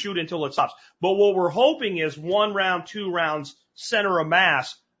continue and you shoot until it stops. But what we're hoping is 1 round, 2 rounds, center of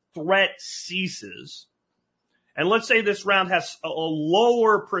mass, threat ceases. And let's say this round has a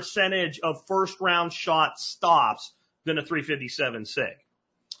lower percentage of first round shot stops than a 357 SIG,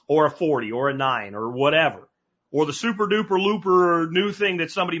 or a 40, or a 9, or whatever, or the super duper looper new thing that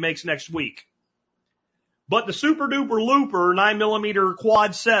somebody makes next week. But the super duper looper 9mm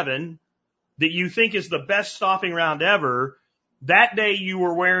quad 7 that you think is the best stopping round ever, that day you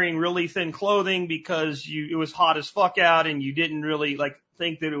were wearing really thin clothing because it was hot as fuck out and you didn't really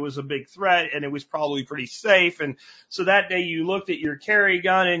think that it was a big threat and it was probably pretty safe. And so that day you looked at your carry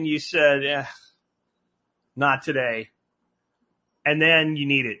gun and you said, not today. And then you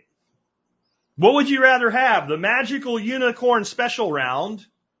need it. What would you rather have? The magical unicorn special round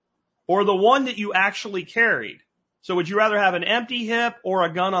or the one that you actually carried? So would you rather have an empty hip or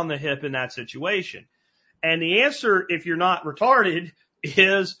a gun on the hip in that situation? And the answer, if you're not retarded,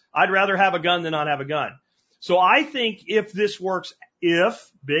 is I'd rather have a gun than not have a gun. So I think if this works,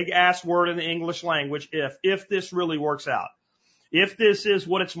 big ass word in the English language, if this really works out, if this is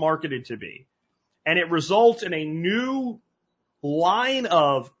what it's marketed to be, and it results in a new line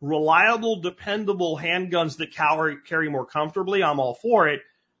of reliable, dependable handguns that carry more comfortably, I'm all for it,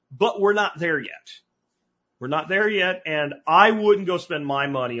 but we're not there yet. We're not there yet, and I wouldn't go spend my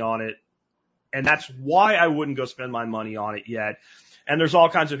money on it. And that's why I wouldn't go spend my money on it yet. And there's all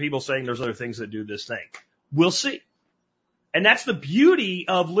kinds of people saying there's other things that do this thing. We'll see. And that's the beauty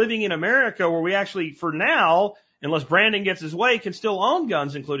of living in America, where we actually, for now, unless Brandon gets his way, can still own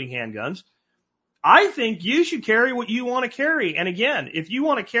guns, including handguns. I think you should carry what you want to carry. And again, if you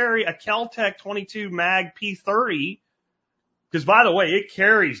want to carry a Kel-Tec 22 mag P30, Because by the way, it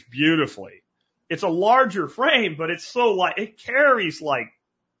carries beautifully. It's a larger frame, but it's so light. It carries like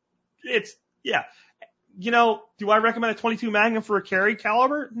it's, yeah. You know, do I recommend a 22 Magnum for a carry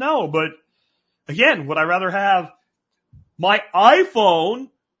caliber? No, but again, would I rather have my iPhone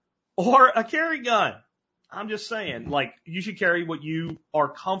or a carry gun? I'm just saying, like, you should carry what you are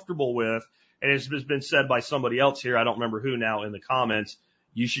comfortable with. And it's been said by somebody else here, I don't remember who now in the comments,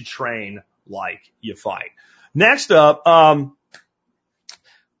 you should train like you fight. Next up, odd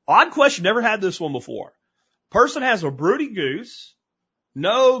question, never had this one before. Person has a broody goose,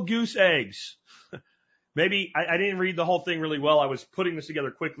 no goose eggs. Maybe I didn't read the whole thing really well. I was putting this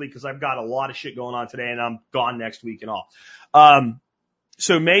together quickly because I've got a lot of shit going on today and I'm gone next week and all.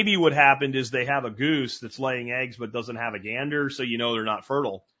 So maybe what happened is they have a goose that's laying eggs but doesn't have a gander, so you know they're not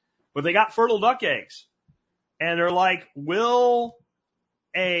fertile. But they got fertile duck eggs. And they're like, will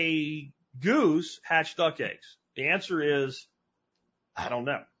a goose hatch duck eggs? The answer is, I don't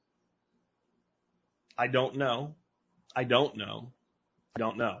know. I don't know. I don't know. I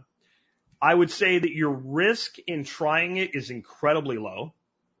don't know. I would say that your risk in trying it is incredibly low.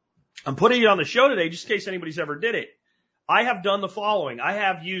 I'm putting it on the show today just in case anybody's ever did it. I have done the following. I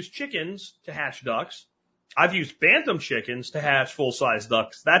have used chickens to hatch ducks. I've used bantam chickens to hatch full-size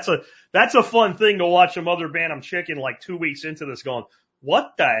ducks. That's a fun thing to watch a mother bantam chicken like 2 weeks into this going,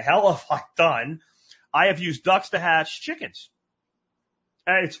 what the hell have I done? I have used ducks to hatch chickens.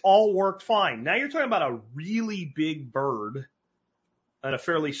 And it's all worked fine. Now you're talking about a really big bird and a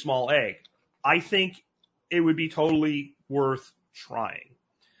fairly small egg. I think it would be totally worth trying.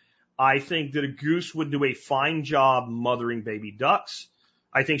 I think that a goose would do a fine job mothering baby ducks.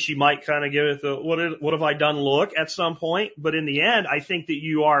 I think she might kind of give it the, what have I done look at some point. But in the end, I think that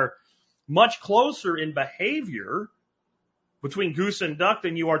you are much closer in behavior between goose and duck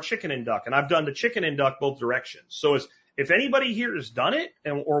than you are chicken and duck. And I've done the chicken and duck both directions. So if anybody here has done it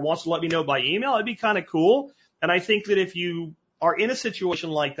or wants to let me know by email, it'd be kind of cool. And I think that if you are in a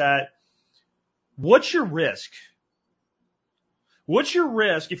situation like that, what's your risk? What's your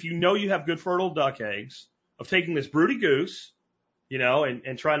risk if you know you have good fertile duck eggs of taking this broody goose, you know,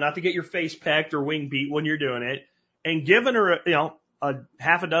 and try not to get your face pecked or wing beat when you're doing it, and giving her, a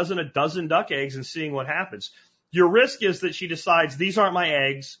half a dozen duck eggs and seeing what happens? Your risk is that she decides, these aren't my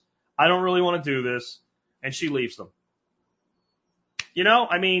eggs, I don't really want to do this, and she leaves them. You know,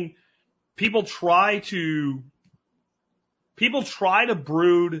 I mean, people try to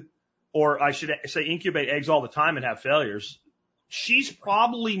brood, or I should say incubate eggs all the time and have failures. She's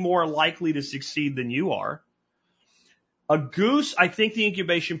probably more likely to succeed than you are. A goose, I think the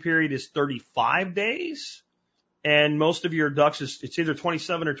incubation period is 35 days. And most of your ducks, it's either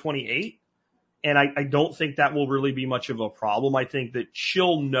 27 or 28. And I don't think that will really be much of a problem. I think that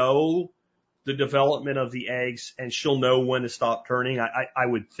she'll know the development of the eggs and she'll know when to stop turning, I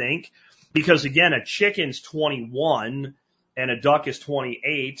would think. Because again, a chicken's 21 and a duck is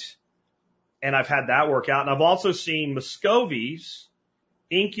 28. And I've had that work out. And I've also seen Muscovies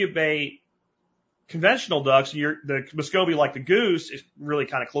incubate conventional ducks. The Muscovy, like the goose, is really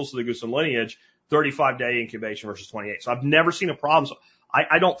kind of close to the goose in lineage, 35-day incubation versus 28. So I've never seen a problem. So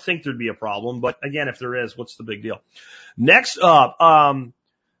I don't think there'd be a problem. But again, if there is, what's the big deal? Next up,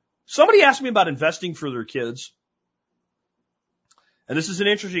 somebody asked me about investing for their kids. And this is an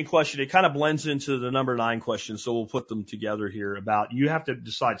interesting question. It kind of blends into the number 9 question, so we'll put them together here about you have to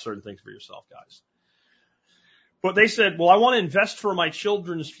decide certain things for yourself, guys. But they said, well, I want to invest for my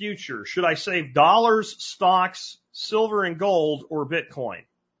children's future. Should I save dollars, stocks, silver and gold, or Bitcoin?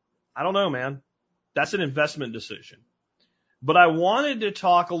 I don't know, man. That's an investment decision. But I wanted to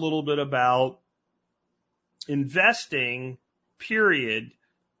talk a little bit about investing, period,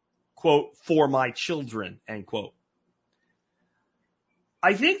 quote, for my children, end quote.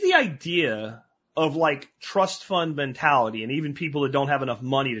 I think the idea of like trust fund mentality, and even people that don't have enough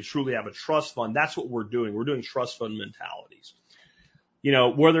money to truly have a trust fund, that's what we're doing. We're doing trust fund mentalities. You know,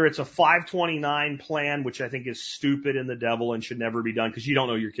 whether it's a 529 plan, which I think is stupid and the devil and should never be done because you don't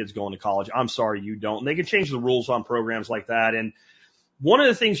know your kid's going to college. I'm sorry, you don't. And they can change the rules on programs like that. And one of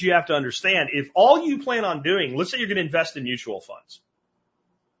the things you have to understand, if all you plan on doing, let's say you're going to invest in mutual funds,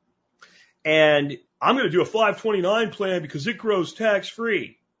 and I'm going to do a 529 plan because it grows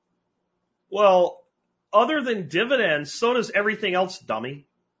tax-free. Well, other than dividends, so does everything else, dummy.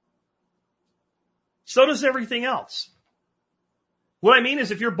 So does everything else. What I mean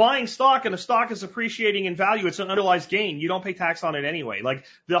is if you're buying stock and the stock is appreciating in value, it's an unrealized gain. You don't pay tax on it anyway. Like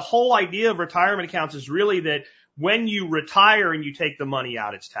the whole idea of retirement accounts is really that when you retire and you take the money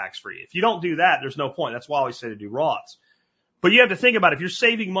out, it's tax-free. If you don't do that, there's no point. That's why I always say to do Roths. But you have to think about it. If you're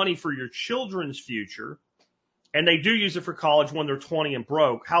saving money for your children's future, and they do use it for college when they're 20 and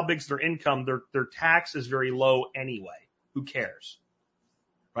broke. How big's their income? Their tax is very low anyway. Who cares?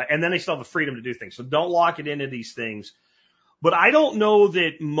 Right? And then they still have the freedom to do things. So don't lock it into these things. But I don't know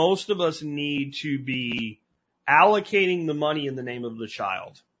that most of us need to be allocating the money in the name of the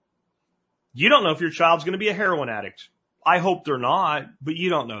child. You don't know if your child's going to be a heroin addict. I hope they're not, but you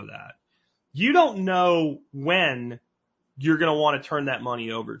don't know that. You don't know when you're going to want to turn that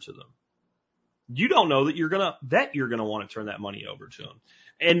money over to them. You don't know that you're going to want to turn that money over to them.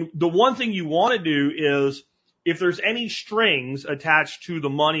 And the one thing you want to do is, if there's any strings attached to the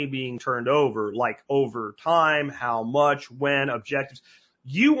money being turned over, like over time, how much, when, objectives,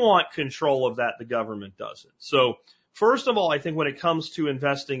 you want control of that. The government doesn't. So first of all, I think when it comes to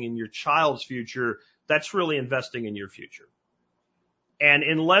investing in your child's future, that's really investing in your future. And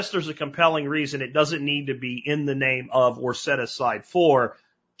unless there's a compelling reason, it doesn't need to be in the name of or set aside for.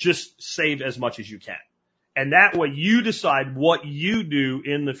 Just save as much as you can. And that way you decide what you do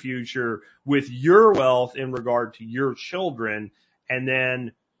in the future with your wealth in regard to your children, and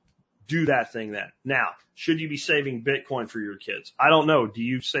then do that thing then. Now, should you be saving Bitcoin for your kids? I don't know. Do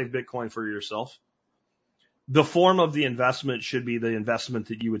you save Bitcoin for yourself? The form of the investment should be the investment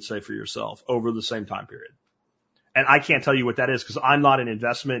that you would save for yourself over the same time period. And I can't tell you what that is because I'm not an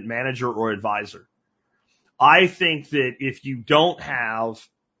investment manager or advisor. I think that if you don't have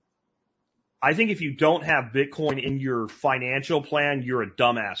Bitcoin in your financial plan, you're a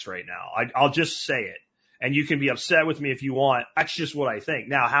dumbass right now. I'll just say it. And you can be upset with me if you want. That's just what I think.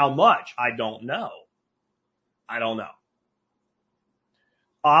 Now, how much? I don't know.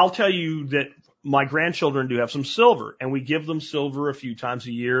 I'll tell you that my grandchildren do have some silver, and we give them silver a few times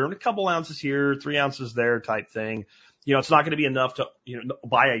a year, and a couple ounces here, 3 ounces there type thing. You know, it's not going to be enough to,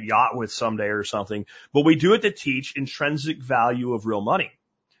 buy a yacht with someday or something, but we do it to teach intrinsic value of real money.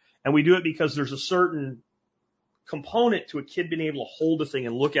 And we do it because there's a certain component to a kid being able to hold a thing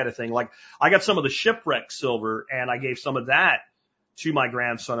and look at a thing. Like, I got some of the shipwreck silver, and I gave some of that to my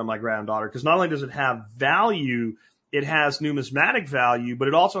grandson and my granddaughter, because not only does it have value, it has numismatic value, but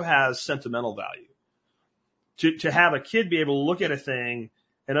it also has sentimental value. To have a kid be able to look at a thing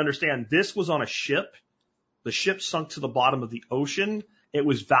and understand this was on a ship. The ship sunk to the bottom of the ocean. It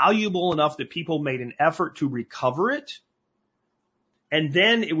was valuable enough that people made an effort to recover it. And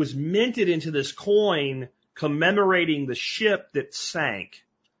then it was minted into this coin commemorating the ship that sank.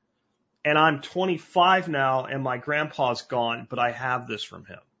 And I'm 25 now, and my grandpa's gone, but I have this from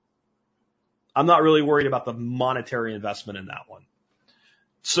him. I'm not really worried about the monetary investment in that one.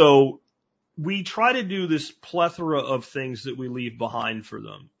 So we try to do this plethora of things that we leave behind for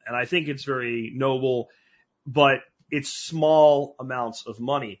them. And I think it's very noble, but it's small amounts of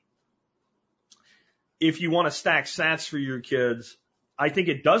money. If you want to stack sats for your kids, I think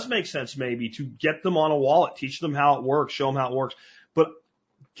it does make sense maybe to get them on a wallet, teach them how it works, show them how it works. But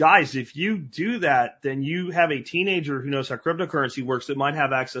guys, if you do that, then you have a teenager who knows how cryptocurrency works that might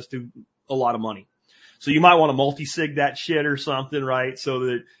have access to a lot of money. So you might want to multi-sig that shit or something, right? So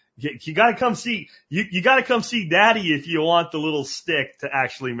that you got to come see, you got to come see daddy if you want the little stick to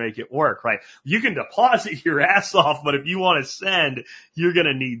actually make it work, right? You can deposit your ass off, but if you want to send, you're going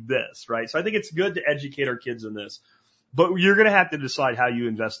to need this, right? So I think it's good to educate our kids in this. But you're going to have to decide how you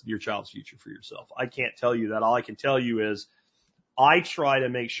invest in your child's future for yourself. I can't tell you that. All I can tell you is I try to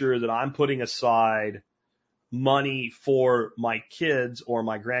make sure that I'm putting aside money for my kids or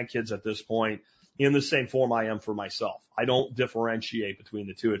my grandkids at this point in the same form I am for myself. I don't differentiate between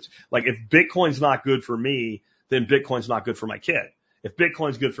the two. It's like, if Bitcoin's not good for me, then Bitcoin's not good for my kid. If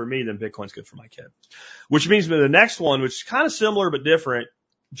Bitcoin's good for me, then Bitcoin's good for my kid. Which means the next one, which is kind of similar but different.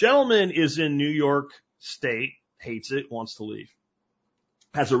 Gentleman is in New York State. Hates it, wants to leave.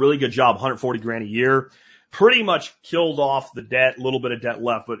 Has a really good job, 140 grand a year. Pretty much killed off the debt, a little bit of debt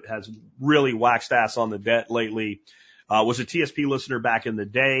left, but has really waxed ass on the debt lately. Was a TSP listener back in the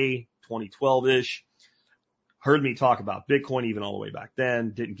day, 2012-ish. Heard me talk about Bitcoin even all the way back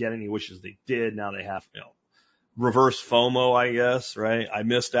then. Didn't get any wishes they did. Now they have, reverse FOMO, I guess, right? I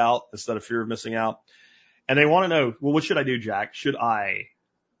missed out instead of fear of missing out. And they want to know, well, what should I do, Jack? Should I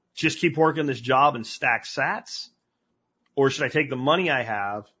just keep working this job and stack sats? Or should I take the money I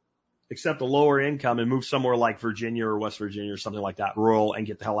have, accept a lower income, and move somewhere like Virginia or West Virginia or something like that, rural, and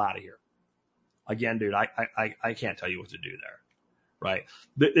get the hell out of here? Again, dude, I can't tell you what to do there, right?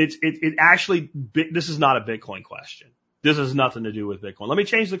 It actually, this is not a Bitcoin question. This has nothing to do with Bitcoin. Let me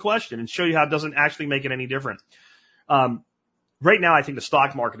change the question and show you how it doesn't actually make it any different. Right now, I think the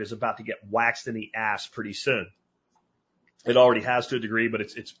stock market is about to get waxed in the ass pretty soon. It already has to a degree, but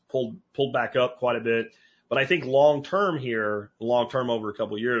it's pulled back up quite a bit. But I think long term over a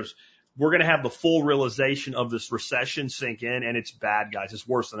couple of years, we're going to have the full realization of this recession sink in, and it's bad, guys. It's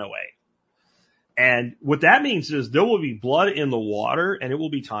worse than '08. And what that means is there will be blood in the water, and it will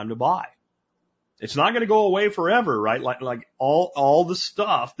be time to buy. It's not going to go away forever, right? Like all the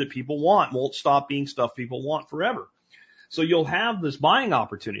stuff that people want won't stop being stuff people want forever. So you'll have this buying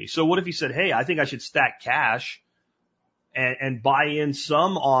opportunity. So what if you said, hey, I think I should stack cash and buy in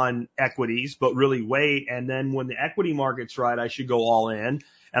some on equities, but really wait. And then when the equity market's right, I should go all in,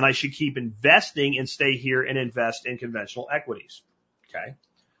 and I should keep investing and stay here and invest in conventional equities. Okay.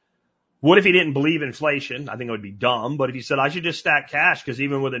 What if he didn't believe inflation? I think it would be dumb. But if he said, I should just stack cash because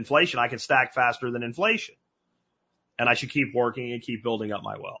even with inflation, I can stack faster than inflation, and I should keep working and keep building up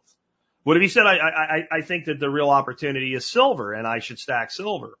my wealth. What if he said, I think that the real opportunity is silver, and I should stack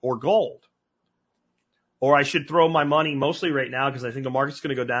silver or gold? Or I should throw my money mostly right now because I think the market's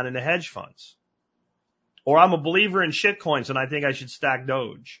going to go down into hedge funds. Or I'm a believer in shitcoins, and I think I should stack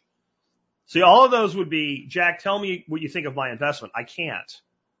Doge. See, all of those would be, Jack, tell me what you think of my investment. I can't.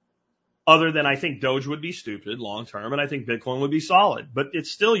 Other than I think Doge would be stupid long term, and I think Bitcoin would be solid. But it's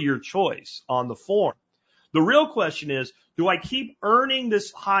still your choice on the form. The real question is, do I keep earning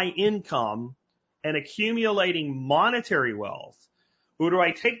this high income and accumulating monetary wealth? Or do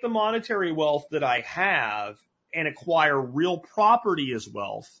I take the monetary wealth that I have and acquire real property as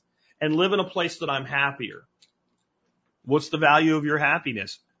wealth and live in a place that I'm happier? What's the value of your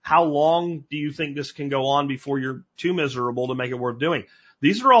happiness? How long do you think this can go on before you're too miserable to make it worth doing?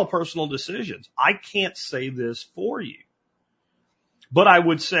 These are all personal decisions. I can't say this for you. But I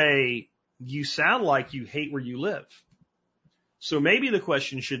would say you sound like you hate where you live. So maybe the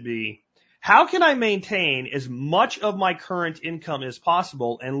question should be, how can I maintain as much of my current income as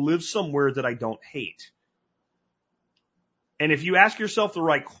possible and live somewhere that I don't hate? And if you ask yourself the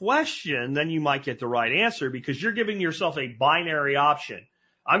right question, then you might get the right answer, because you're giving yourself a binary option.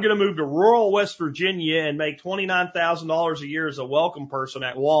 I'm going to move to rural West Virginia and make $29,000 a year as a welcome person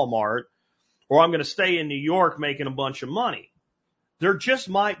at Walmart, or I'm going to stay in New York making a bunch of money. There just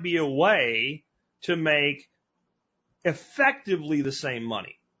might be a way to make effectively the same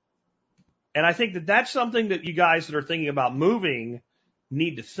money. And I think that that's something that you guys that are thinking about moving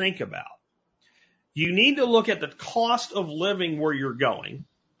need to think about. You need to look at the cost of living where you're going.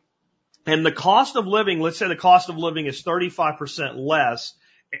 And the cost of living, let's say the cost of living is 35% less,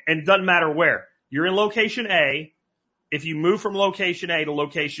 and it doesn't matter where. You're in location A. If you move from location A to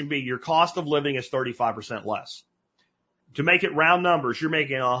location B, your cost of living is 35% less. To make it round numbers, you're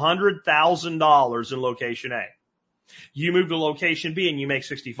making $100,000 in location A. You move to location B and you make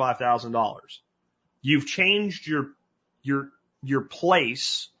 $65,000. You've changed your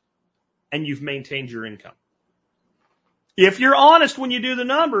place and you've maintained your income. If you're honest when you do the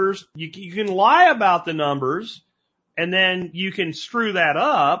numbers, you can lie about the numbers and then you can screw that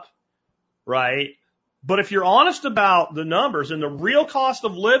up, right? But if you're honest about the numbers and the real cost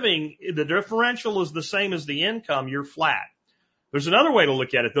of living, the differential is the same as the income, you're flat. There's another way to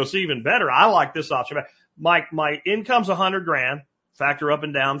look at it, though. It's even better. I like this option. My income's $100,000. Factor up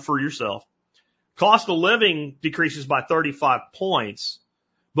and down for yourself. Cost of living decreases by 35 points,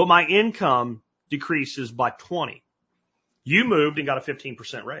 but my income decreases by 20. You moved and got a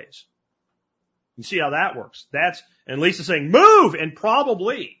 15% raise. You see how that works? And Lisa's saying, move, and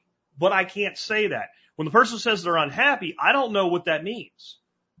probably, but I can't say that. When the person says they're unhappy, I don't know what that means.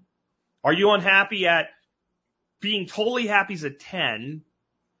 Are you unhappy at being totally happy is a 10,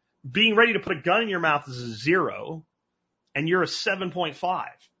 being ready to put a gun in your mouth is a 0, and you're a 7.5?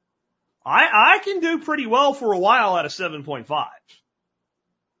 I can do pretty well for a while at a 7.5.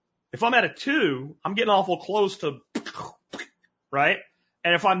 If I'm at a 2, I'm getting awful close to, right?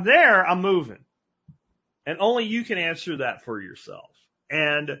 And if I'm there, I'm moving. And only you can answer that for yourself.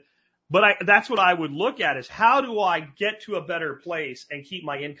 But that's what I would look at, is how do I get to a better place and keep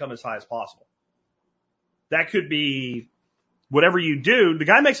my income as high as possible? That could be whatever you do. The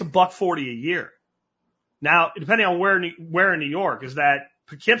guy makes $140 a year. Now, depending on where in New York, is that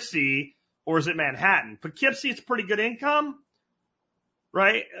Poughkeepsie or is it Manhattan? Poughkeepsie, it's pretty good income,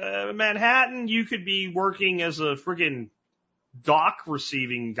 right? Manhattan, you could be working as a friggin' dock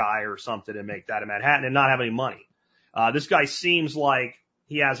receiving guy or something and make that in Manhattan and not have any money. This guy seems like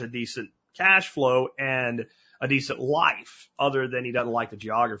he has a decent cash flow and a decent life, other than he doesn't like the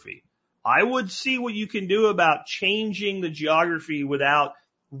geography. I would see what you can do about changing the geography without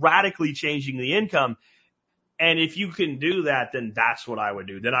radically changing the income. And if you can do that, then that's what I would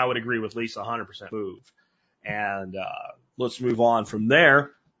do. Then I would agree with Lisa, 100% move. And let's move on from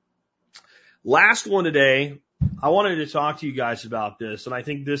there. Last one today, I wanted to talk to you guys about this, and I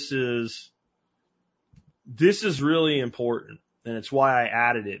think this is really important. And it's why I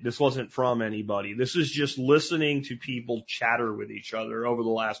added it. This wasn't from anybody. This is just listening to people chatter with each other over the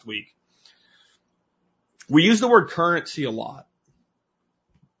last week. We use the word currency a lot.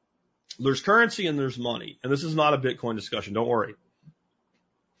 There's currency and there's money. And this is not a Bitcoin discussion. Don't worry.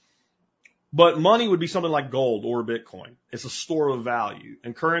 But money would be something like gold or Bitcoin. It's a store of value.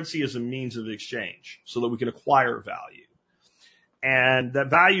 And currency is a means of exchange so that we can acquire value. And that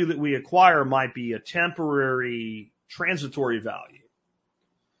value that we acquire might be a temporary, transitory value.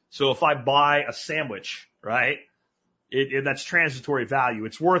 So if I buy a sandwich, right, that's transitory value.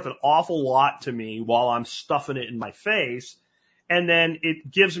 It's worth an awful lot to me while I'm stuffing it in my face. And then it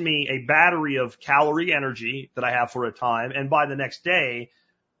gives me a battery of calorie energy that I have for a time. And by the next day,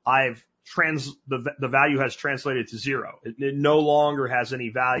 the value has translated to zero. It no longer has any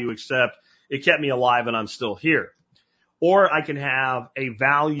value except it kept me alive and I'm still here. Or I can have a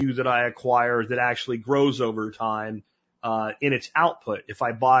value that I acquire that actually grows over time in its output. If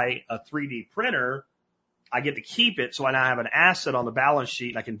I buy a 3D printer, I get to keep it, so I now have an asset on the balance sheet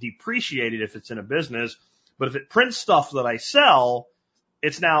and I can depreciate it if it's in a business. But if it prints stuff that I sell,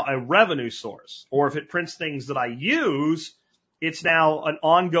 it's now a revenue source. Or if it prints things that I use, it's now an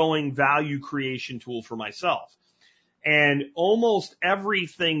ongoing value creation tool for myself. And almost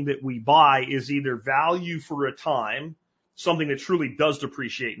everything that we buy is either value for a time, something that truly does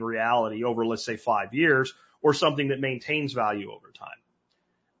depreciate in reality over, let's say, 5 years, or something that maintains value over time.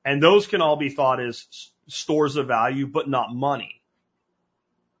 And those can all be thought as stores of value, but not money,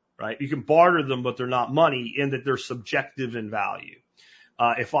 right? You can barter them, but they're not money in that they're subjective in value.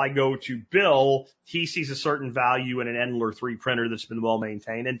 If I go to Bill, he sees a certain value in an Endler 3 printer that's been well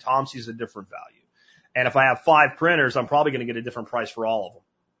maintained, and Tom sees a different value. And if I have 5 printers, I'm probably going to get a different price for all of them.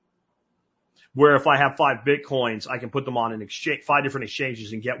 Where if I have 5 Bitcoins, I can put them on 5 different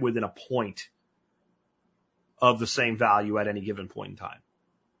exchanges and get within a point of the same value at any given point in time.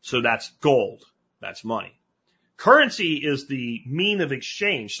 So that's gold. That's money. Currency is the mean of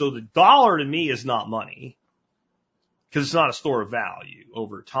exchange. So the dollar to me is not money because it's not a store of value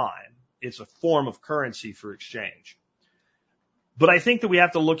over time. It's a form of currency for exchange. But I think that we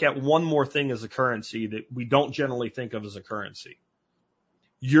have to look at one more thing as a currency that we don't generally think of as a currency.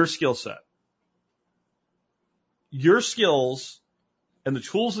 Your skill set. Your skills and the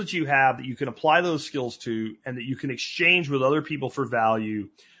tools that you have that you can apply those skills to and that you can exchange with other people for value,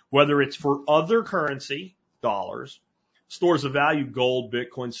 whether it's for other currency, dollars, stores of value, gold,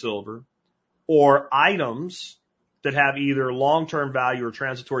 Bitcoin, silver, or items that have either long-term value or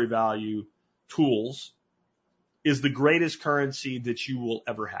transitory value, tools, is the greatest currency that you will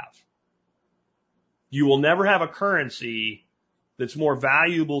ever have. You will never have a currency that's more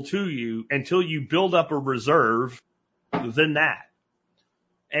valuable to you until you build up a reserve than that.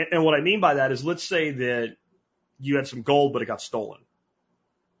 And what I mean by that is, let's say that you had some gold, but it got stolen.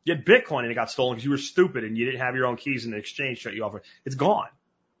 You had Bitcoin and it got stolen because you were stupid and you didn't have your own keys and the exchange shut you off. It's gone.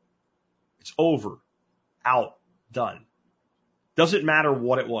 It's over. Out. Done. Doesn't matter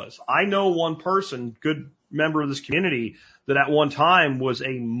what it was. I know one person, good member of this community, that at one time was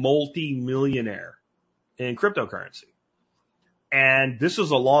a multi-millionaire in cryptocurrency. And this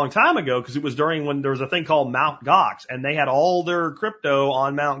was a long time ago because it was during when there was a thing called Mt. Gox, and they had all their crypto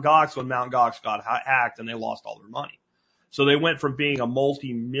on Mt. Gox when Mt. Gox got hacked and they lost all their money. So they went from being a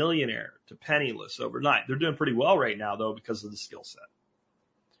multi-millionaire to penniless overnight. They're doing pretty well right now, though, because of the skill set.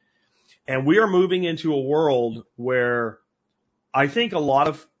 And we are moving into a world where I think a lot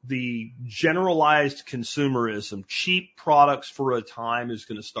of the generalized consumerism, cheap products for a time, is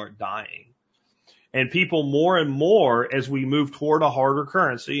going to start dying. And people more and more, as we move toward a harder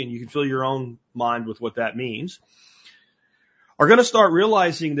currency, and you can fill your own mind with what that means, are going to start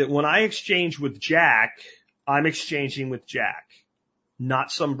realizing that when I exchange with Jack, I'm exchanging with Jack,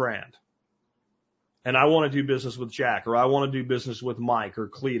 not some brand. And I want to do business with Jack, or I want to do business with Mike or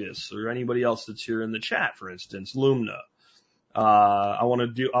Cletus or anybody else that's here in the chat, for instance, Lumna. I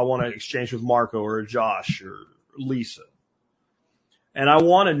want to exchange with Marco or Josh or Lisa. And I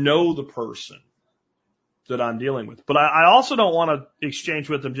want to know the person that I'm dealing with. But I also don't want to exchange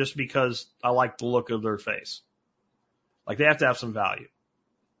with them just because I like the look of their face. Like, they have to have some value.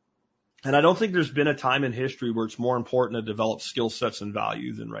 And I don't think there's been a time in history where it's more important to develop skill sets and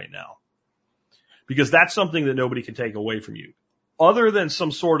value than right now. Because that's something that nobody can take away from you. Other than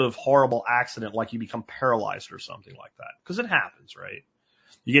some sort of horrible accident, like you become paralyzed or something like that. Because it happens, right?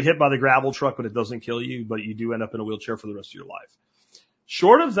 You get hit by the gravel truck, but it doesn't kill you, but you do end up in a wheelchair for the rest of your life.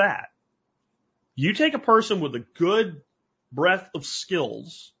 Short of that, you take a person with a good breadth of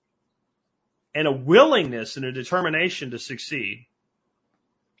skills and a willingness and a determination to succeed,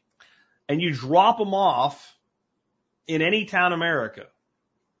 and you drop them off in any town in America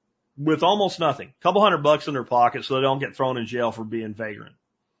with almost nothing, a couple $100 in their pocket so they don't get thrown in jail for being vagrant.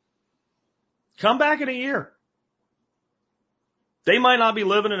 Come back in a year. They might not be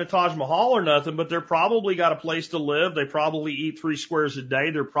living in a Taj Mahal or nothing, but they're probably got a place to live. They probably eat 3 squares a day.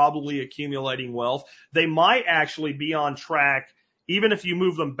 They're probably accumulating wealth. They might actually be on track, even if you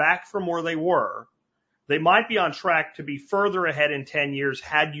move them back from where they were, they might be on track to be further ahead in 10 years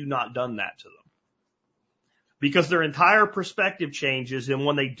had you not done that to them. Because their entire perspective changes, and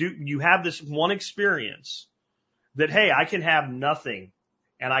when they do, you have this one experience that, hey, I can have nothing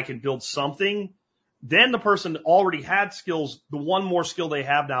and I can build something. Then the person already had skills. The one more skill they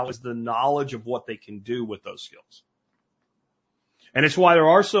have now is the knowledge of what they can do with those skills. And it's why there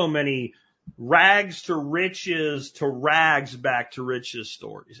are so many rags to riches to rags back to riches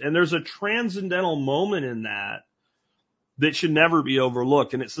stories. And there's a transcendental moment in that that should never be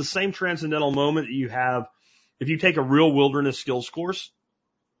overlooked. And it's the same transcendental moment that you have if you take a real wilderness skills course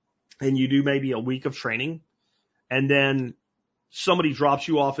and you do maybe a week of training, and then somebody drops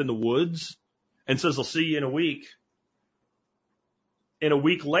you off in the woods and says, I'll see you in a week. And a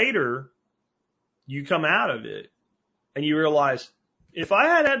week later, you come out of it and you realize, if I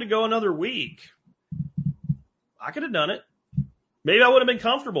had to go another week, I could have done it. Maybe I would have been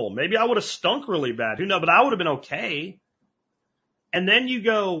comfortable. Maybe I would have stunk really bad. Who knows? But I would have been okay. And then you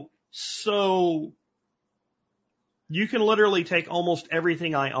go, so you can literally take almost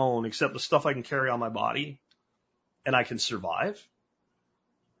everything I own except the stuff I can carry on my body and I can survive.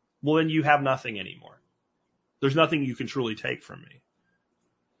 Well, then you have nothing anymore. There's nothing you can truly take from me.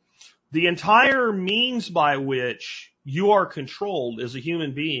 The entire means by which you are controlled as a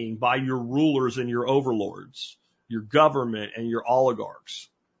human being by your rulers and your overlords, your government and your oligarchs,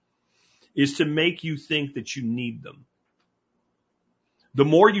 is to make you think that you need them. The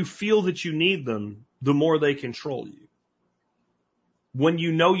more you feel that you need them, the more they control you. When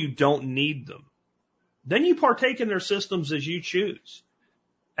you know you don't need them, then you partake in their systems as you choose.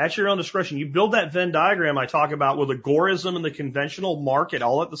 At your own discretion. You build that Venn diagram I talk about with agorism and the conventional market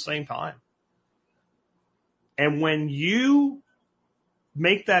all at the same time. And when you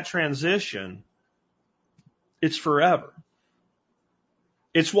make that transition, it's forever.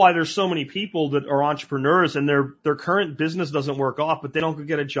 It's why there's so many people that are entrepreneurs and their current business doesn't work off, but they don't go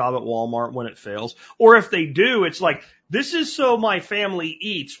get a job at Walmart when it fails. Or if they do, it's like, this is so my family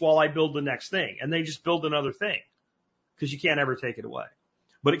eats while I build the next thing. And they just build another thing because you can't ever take it away.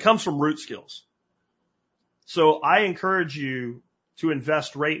 But it comes from root skills. So I encourage you to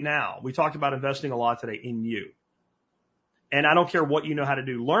invest right now. We talked about investing a lot today in you. And I don't care what you know how to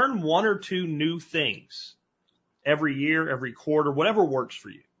do. Learn 1 or 2 new things every year, every quarter, whatever works for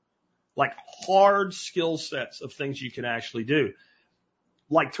you. Like hard skill sets of things you can actually do.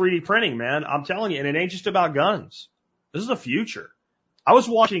 Like 3D printing, man. I'm telling you, and it ain't just about guns. This is the future. I was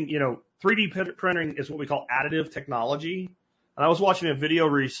watching, 3D printing is what we call additive technology. And I was watching a video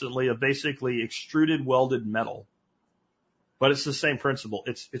recently of basically extruded welded metal. But it's the same principle.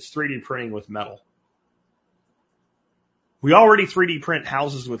 It's 3D printing with metal. We already 3D print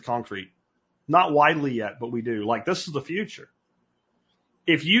houses with concrete. Not widely yet, but we do. Like, this is the future.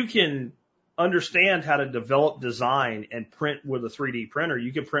 If you can understand how to develop design and print with a 3D printer,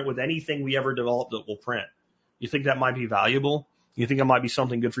 you can print with anything we ever developed that will print. You think that might be valuable? You think that might be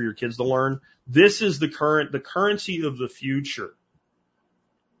something good for your kids to learn? This is the currency of the future.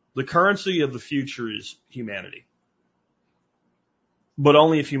 The currency of the future is humanity. But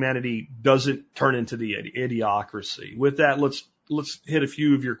only if humanity doesn't turn into the idiocracy. With that, let's hit a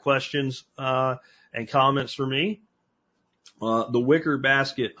few of your questions, and comments for me. The Wicker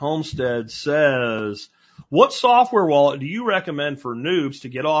Basket Homestead says, what software wallet do you recommend for noobs to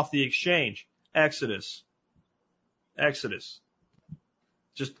get off the exchange? Exodus.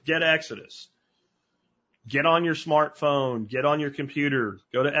 Just get Exodus. Get on your smartphone, get on your computer,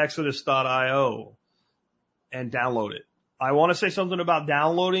 go to exodus.io and download it. I want to say something about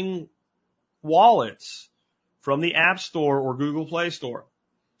downloading wallets from the App Store or Google Play Store.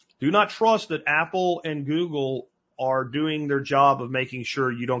 Do not trust that Apple and Google are doing their job of making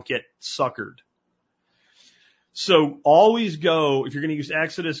sure you don't get suckered. So always go, if you're going to use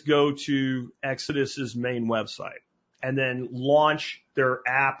Exodus, go to Exodus's main website and then launch their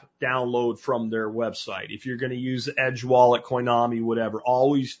app download from their website. If you're going to use Edge Wallet, Koinami, whatever,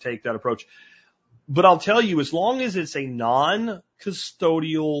 always take that approach. But I'll tell you, as long as it's a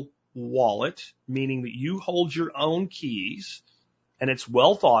non-custodial wallet, meaning that you hold your own keys and it's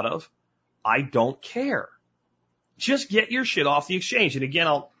well thought of, I don't care. Just get your shit off the exchange. And again,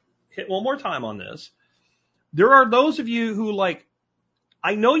 I'll hit one more time on this. There are those of you who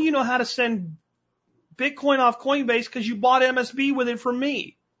I know you know how to send Bitcoin off Coinbase because you bought MSB with it from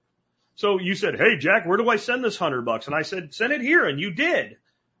me. So you said, hey, Jack, where do I send this $100? And I said, send it here. And you did.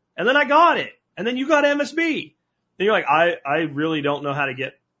 And then I got it. And then you got MSB. And you're like, I really don't know how to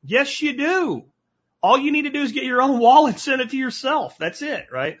get. Yes, you do. All you need to do is get your own wallet, send it to yourself. That's it,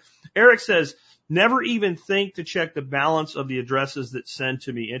 right? Eric says, never even think to check the balance of the addresses that send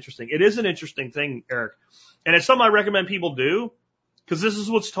to me. Interesting. It is an interesting thing, Eric. And it's something I recommend people do because this is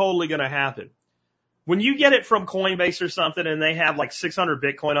what's totally going to happen. When you get it from Coinbase or something and they have like 600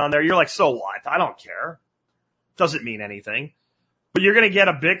 Bitcoin on there, you're like, so what? I don't care. Doesn't mean anything. But you're going to get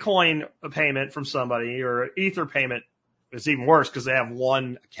a Bitcoin payment from somebody or an Ether payment. It's even worse because they have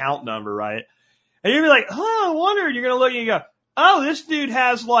one account number, right? And you're going to be like, I wonder. You're going to look and you go, oh, this dude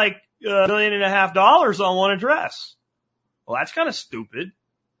has like $1.5 million on one address. Well, that's kind of stupid.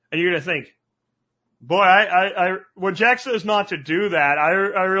 And you're going to think, boy, when Jack says not to do that, I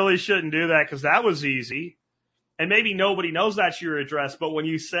really shouldn't do that because that was easy. And maybe nobody knows that's your address, but when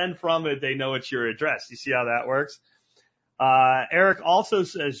you send from it, they know it's your address. You see how that works? Eric also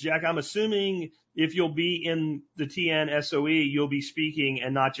says, Jack, I'm assuming if you'll be in the TN SOE, you'll be speaking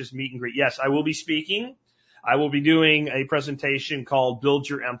and not just meet and greet. Yes, I will be speaking. I will be doing a presentation called Build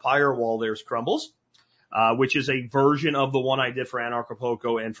Your Empire While There's Crumbles, which is a version of the one I did for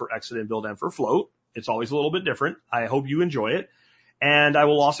Anarchapulco and for Exit and Build and for Float. It's always a little bit different. I hope you enjoy it. And I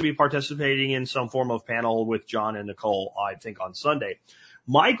will also be participating in some form of panel with John and Nicole, I think, on Sunday.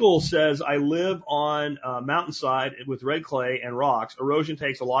 Michael says, I live on a mountainside with red clay and rocks. Erosion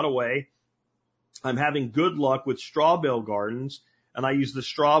takes a lot away. I'm having good luck with straw bale gardens, and I use the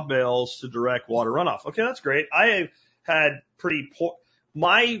straw bales to direct water runoff. Okay, that's great. I have had pretty poor.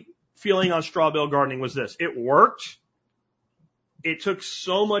 My feeling on straw bale gardening was this. It worked. It took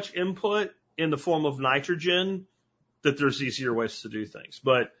so much input in the form of nitrogen that there's easier ways to do things.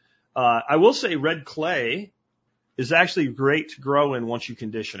 But I will say red clay is actually great to grow in once you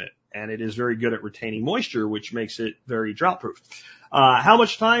condition it. And it is very good at retaining moisture, which makes it very drought proof. How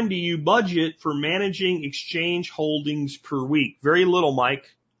much time do you budget for managing exchange holdings per week? Very little, Mike.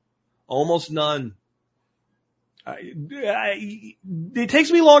 Almost none. It takes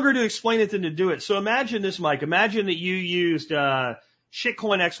me longer to explain it than to do it. So imagine this, Mike. Imagine that you used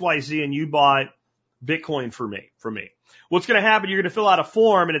shitcoin XYZ and you bought Bitcoin for me. What's going to happen? You're going to fill out a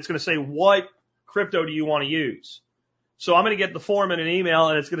form and it's going to say, what crypto do you want to use? So I'm going to get the form in an email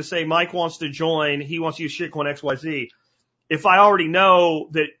and it's going to say Mike wants to join. He wants to use shitcoin XYZ. If I already know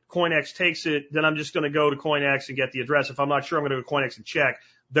that CoinX takes it, then I'm just going to go to CoinX and get the address. If I'm not sure, I'm going to go to CoinX and check.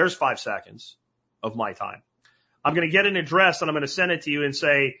 There's 5 seconds of my time. I'm going to get an address and I'm going to send it to you and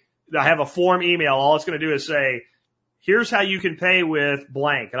say, I have a form email. All it's going to do is say, here's how you can pay with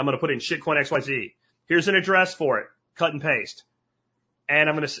blank. And I'm going to put in shitcoin XYZ. Here's an address for it. Cut and paste. And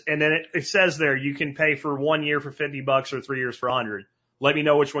and then it says there, you can pay for 1 year for $50 or 3 years for 100. Let me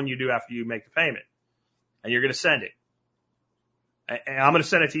know which one you do after you make the payment. And you're going to send it. And I'm going to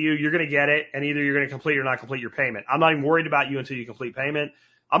send it to you. You're going to get it. And either you're going to complete or not complete your payment. I'm not even worried about you until you complete payment.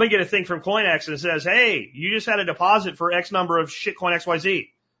 I'm going to get a thing from CoinX and it says, hey, you just had a deposit for X number of shitcoin XYZ.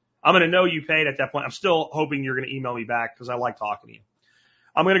 I'm going to know you paid at that point. I'm still hoping you're going to email me back because I like talking to you.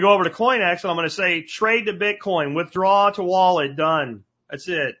 I'm going to go over to CoinX and I'm going to say, trade to Bitcoin, withdraw to wallet, done. That's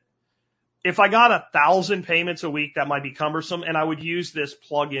it. If I got 1,000 payments a week, that might be cumbersome, and I would use this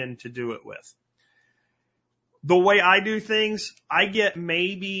plugin to do it with. The way I do things, I get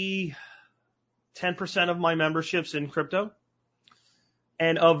maybe 10% of my memberships in crypto,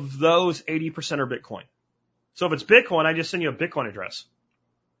 and of those, 80% are Bitcoin. So if it's Bitcoin, I just send you a Bitcoin address.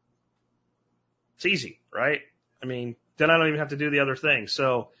 It's easy, right? I mean, then I don't even have to do the other thing.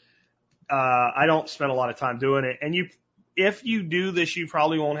 So I don't spend a lot of time doing it. And if you do this, you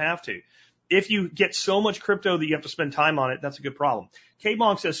probably won't have to. If you get so much crypto that you have to spend time on it, that's a good problem.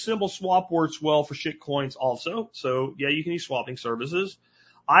 K-Bonk says symbol swap works well for shit coins also. So yeah, you can use swapping services.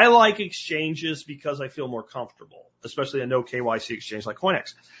 I like exchanges because I feel more comfortable, especially a no KYC exchange like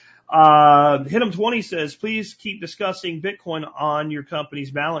CoinX. Hitum20 says, please keep discussing Bitcoin on your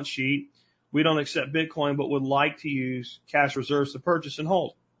company's balance sheet. We don't accept Bitcoin, but would like to use cash reserves to purchase and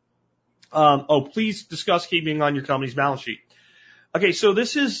hold. Please discuss keeping on your company's balance sheet. Okay, so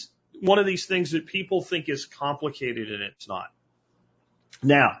this is one of these things that people think is complicated and it's not.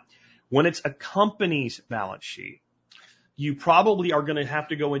 Now, when it's a company's balance sheet, you probably are going to have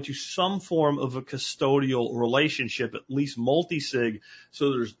to go into some form of a custodial relationship, at least multi-sig,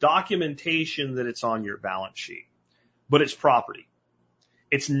 so there's documentation that it's on your balance sheet. But it's property.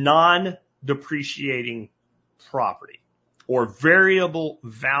 It's non-depreciating property or variable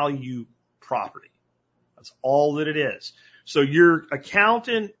value property. That's all that it is. So your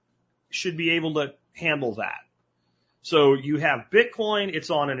accountant should be able to handle that. So you have Bitcoin, it's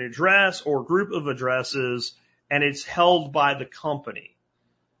on an address or group of addresses, and it's held by the company.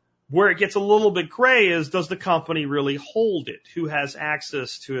 Where it gets a little bit gray is, does the company really hold it? Who has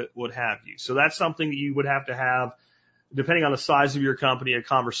access to it, what have you? So that's something that you would have to have, depending on the size of your company, a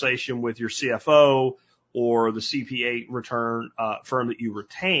conversation with your CFO or the CPA return firm that you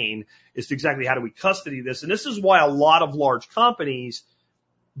retain, is to exactly how do we custody this. And this is why a lot of large companies,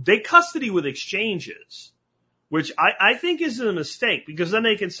 they custody with exchanges, which I think is a mistake, because then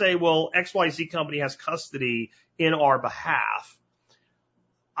they can say, well, XYZ company has custody in our behalf.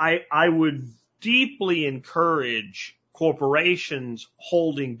 I would deeply encourage corporations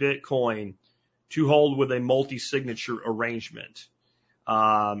holding Bitcoin to hold with a multi-signature arrangement,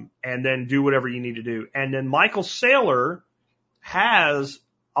 and then do whatever you need to do. And then Michael Saylor has,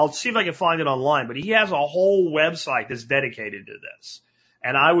 I'll see if I can find it online, but he has a whole website that's dedicated to this.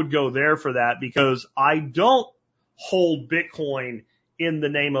 And I would go there for that, because I don't hold Bitcoin in the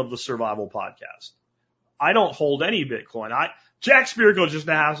name of the Survival Podcast. I don't hold any Bitcoin. Jack Spirko just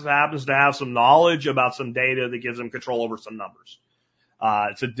happens to have some knowledge about some data that gives him control over some numbers.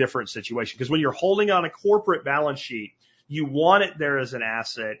 It's a different situation, because when you're holding on a corporate balance sheet, you want it there as an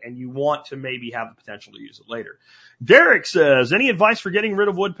asset, and you want to maybe have the potential to use it later. Derek says, any advice for getting rid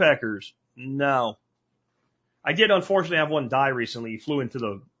of woodpeckers? No. I did unfortunately have one die recently. He flew into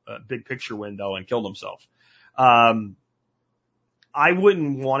the big picture window and killed himself. I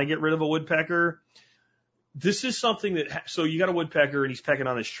wouldn't want to get rid of a woodpecker. This is something that, so you got a woodpecker and he's pecking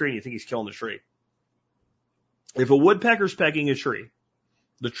on this tree and you think he's killing the tree. If a woodpecker's pecking a tree,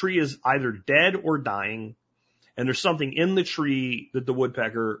 the tree is either dead or dying, and there's something in the tree that the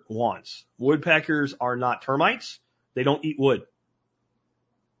woodpecker wants. Woodpeckers are not termites. They don't eat wood.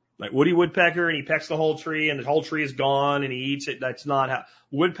 Like Woody Woodpecker, and he pecks the whole tree and the whole tree is gone and he eats it. That's not how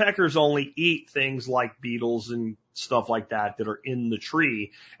woodpeckers only eat things like beetles and stuff like that that are in the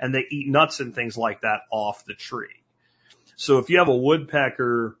tree, and they eat nuts and things like that off the tree. So if you have a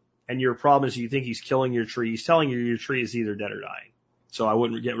woodpecker and your problem is you think he's killing your tree, he's telling you your tree is either dead or dying. So I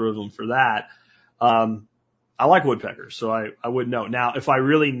wouldn't get rid of them for that. I like woodpeckers, so I would know. Now, if I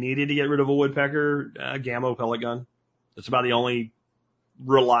really needed to get rid of a woodpecker, a Gammo pellet gun. That's about the only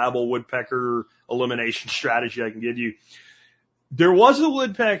reliable woodpecker elimination strategy I can give you. There was a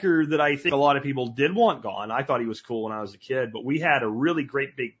woodpecker that I think a lot of people did want gone. I thought he was cool when I was a kid, but we had a really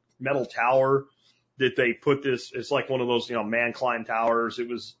great big metal tower that they put this, it's like one of those, man climb towers. It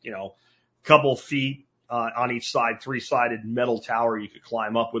was, a couple feet on each side, 3-sided metal tower you could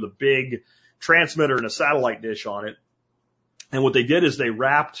climb up with a big transmitter and a satellite dish on it. And what they did is they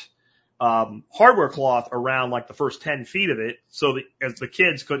wrapped hardware cloth around like the first 10 feet of it, so that as the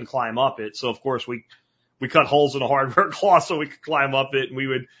kids couldn't climb up it. So of course we cut holes in the hardware cloth so we could climb up it, and we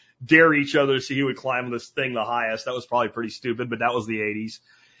would dare each other to see who would climb this thing the highest. That was probably pretty stupid, but that was the 80s.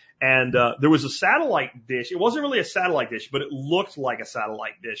 And there was a satellite dish. It wasn't really a satellite dish, but it looked like a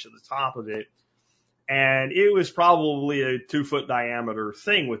satellite dish at the top of it. And it was probably a 2-foot diameter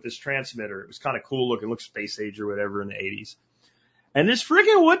thing with this transmitter. It was kind of cool looking, looked space age or whatever in the 80s. And this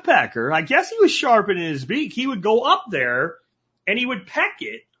freaking woodpecker, I guess he was sharpening his beak. He would go up there and he would peck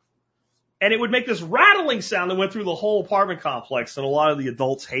it, and it would make this rattling sound that went through the whole apartment complex. And a lot of the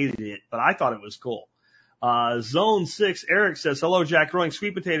adults hated it, but I thought it was cool. Zone 6, Eric says, hello, Jack. Growing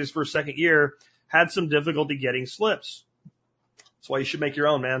sweet potatoes for a second year. Had some difficulty getting slips. That's why you should make your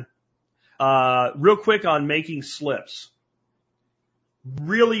own, man. Real quick on making slips.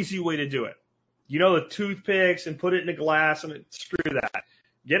 Real easy way to do it. The toothpicks, and put it in a glass and screw that.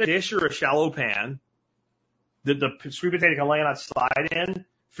 Get a dish or a shallow pan that the sweet potato can lay on its side in.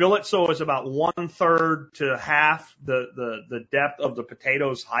 Fill it so it's about 1/3 to half the depth of the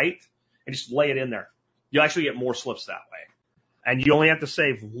potato's height, and just lay it in there. You'll actually get more slips that way. And you only have to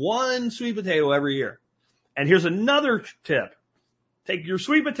save one sweet potato every year. And here's another tip. Take your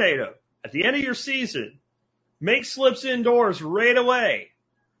sweet potato at the end of your season, make slips indoors right away.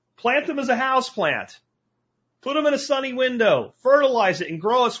 Plant them as a house plant. Put them in a sunny window. Fertilize it and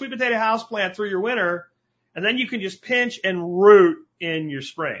grow a sweet potato house plant through your winter. And then you can just pinch and root in your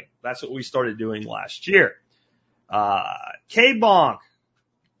spring. That's what we started doing last year. K-Bonk,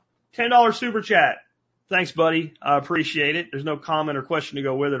 $10 super chat. Thanks, buddy. I appreciate it. There's no comment or question to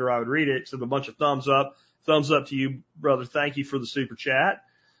go with it, or I would read it. So a bunch of thumbs up. Thumbs up to you, brother. Thank you for the super chat.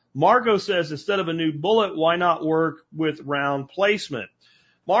 Marco says, instead of a new bullet, why not work with round placement?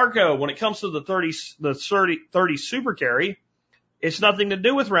 Marco, when it comes to the 30 super carry, it's nothing to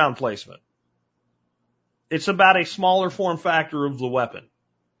do with round placement. It's about a smaller form factor of the weapon.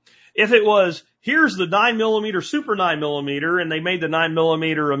 If it was, here's the 9mm Super 9mm, and they made the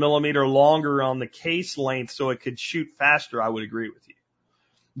 9mm a millimeter longer on the case length so it could shoot faster, I would agree with you.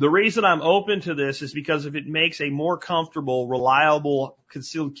 The reason I'm open to this is because if it makes a more comfortable, reliable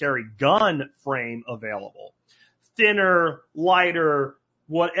concealed carry gun frame available, thinner, lighter,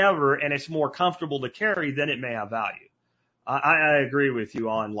 whatever, and it's more comfortable to carry, then it may have value. I agree with you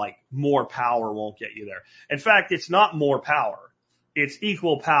on like more power won't get you there. In fact, it's not more power. It's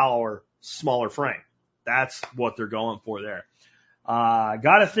equal power, smaller frame. That's what they're going for there.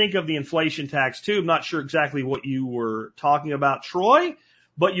 Got to think of the inflation tax too. I'm not sure exactly what you were talking about, Troy,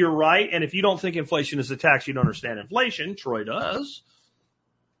 but you're right. And if you don't think inflation is a tax, you don't understand inflation. Troy does.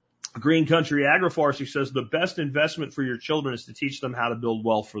 Green Country Agroforestry says the best investment for your children is to teach them how to build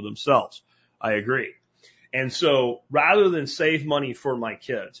wealth for themselves. I agree. And so rather than save money for my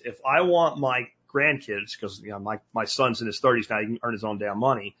kids, if I want my grandkids, because my son's in his 30s now, he can earn his own damn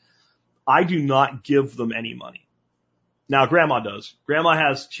money, I do not give them any money. Now, Grandma does.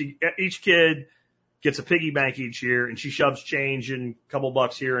 Grandma each kid gets a piggy bank each year, and she shoves change and a couple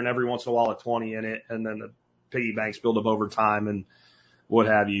bucks here and every once in a while a 20 in it, and then the piggy banks build up over time and what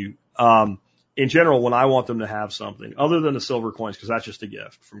have you. In general, when I want them to have something, other than the silver coins, because that's just a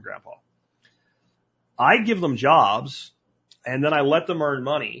gift from Grandpa, I give them jobs, and then I let them earn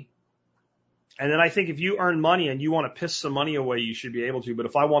money. And then I think if you earn money and you want to piss some money away, you should be able to. But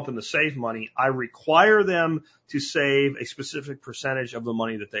if I want them to save money, I require them to save a specific percentage of the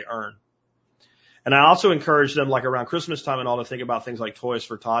money that they earn. And I also encourage them, like around Christmas time and all, to think about things like Toys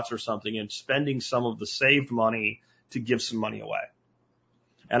for Tots or something and spending some of the saved money to give some money away.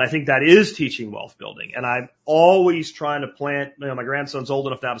 And I think that is teaching wealth building. And I'm always trying to plant, my grandson's old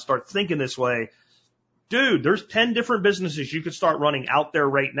enough now to start thinking this way. Dude, there's 10 different businesses you could start running out there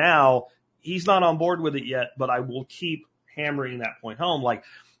right now. He's not on board with it yet, but I will keep hammering that point home. Like,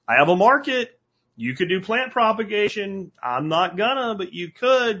 I have a market. You could do plant propagation. I'm not gonna, but you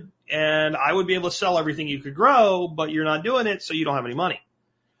could. And I would be able to sell everything you could grow, but you're not doing it, so you don't have any money.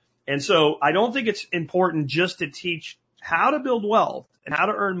 And so I don't think it's important just to teach how to build wealth and how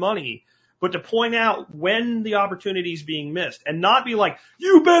to earn money, but to point out when the opportunity is being missed and not be like,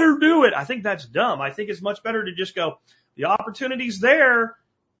 you better do it. I think that's dumb. I think it's much better to just go, the opportunity's there.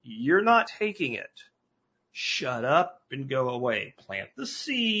 You're not taking it. Shut up and go away. Plant the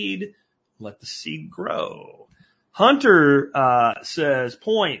seed. Let the seed grow. Hunter says,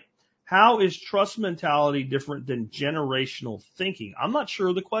 point, how is trust mentality different than generational thinking? I'm not sure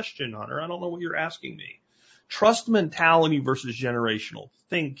of the question, Hunter. I don't know what you're asking me. Trust mentality versus generational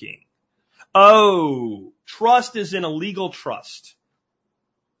thinking. Oh, trust is in a legal trust.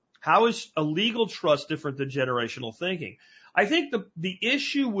 How is a legal trust different than generational thinking? I think the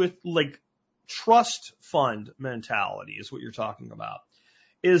issue with like trust fund mentality is what you're talking about,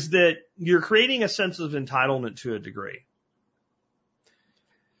 is that you're creating a sense of entitlement to a degree.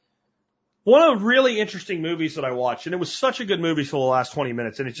 One of the really interesting movies that I watched, and it was such a good movie for the last 20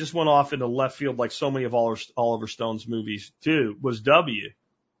 minutes, and it just went off into left field like so many of Oliver Stone's movies do, was W.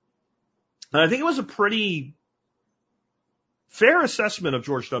 And I think it was a pretty fair assessment of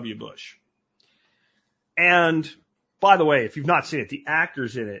George W. Bush. And by the way, if you've not seen it, the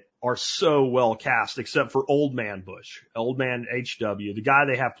actors in it are so well cast, except for Old Man Bush, Old Man H.W. The guy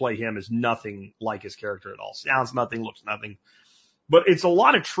they have play him is nothing like his character at all. Sounds nothing, looks nothing. But it's a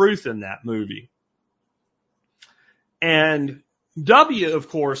lot of truth in that movie. And W, of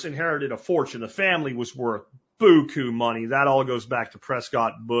course, inherited a fortune. The family was worth buku money. That all goes back to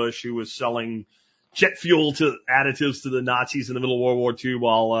Prescott Bush, who was selling jet fuel to additives to the Nazis in the middle of World War II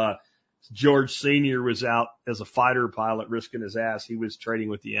while George Sr. was out as a fighter pilot risking his ass. He was trading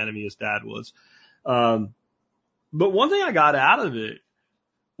with the enemy, his dad was. But one thing I got out of it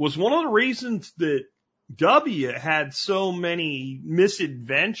was one of the reasons that W had so many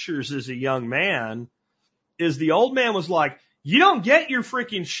misadventures as a young man is the old man was like, you don't get your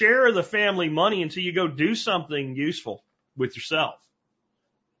freaking share of the family money until you go do something useful with yourself.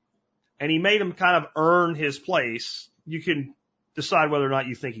 And he made him kind of earn his place. You can decide whether or not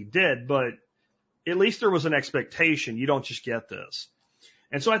you think he did, but at least there was an expectation. You don't just get this.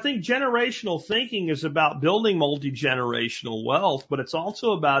 And so I think generational thinking is about building multi-generational wealth, but it's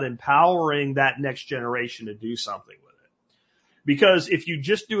also about empowering that next generation to do something with it. Because if you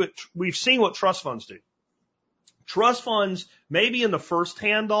just do it, we've seen what trust funds do. Trust funds, maybe in the first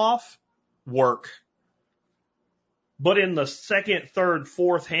handoff, work. But in the second, third,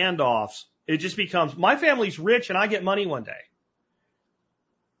 fourth handoffs, it just becomes, my family's rich and I get money one day.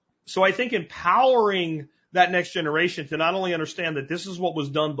 So I think empowering that next generation to not only understand that this is what was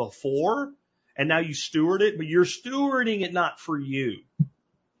done before and now you steward it, but you're stewarding it not for you.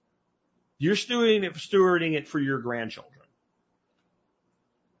 You're stewarding it for your grandchildren.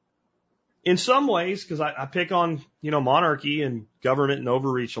 In some ways, because I pick on, monarchy and government and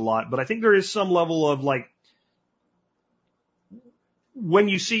overreach a lot, but I think there is some level of like, when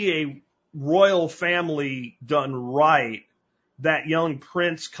you see a royal family done right, that young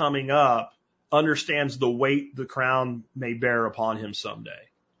prince coming up understands the weight the crown may bear upon him someday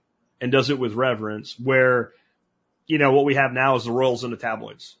and does it with reverence, where, what we have now is the royals in the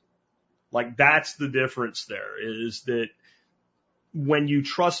tabloids. Like, that's the difference there, is that when you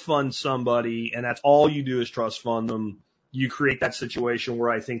trust fund somebody and that's all you do is trust fund them, you create that situation where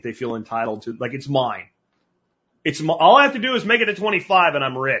I think they feel entitled to, like, it's mine. All I have to do is make it to 25 and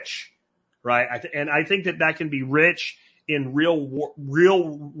I'm rich, right? I think that can be rich in real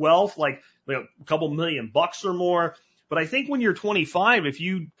wealth, like a couple $1,000,000 or more. But I think when you're 25, if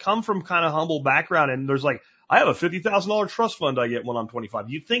you come from kind of humble background and there's like, I have a $50,000 trust fund I get when I'm 25,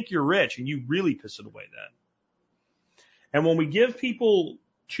 you think you're rich and you really piss it away then. And when we give people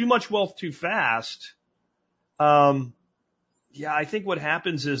too much wealth too fast, I think what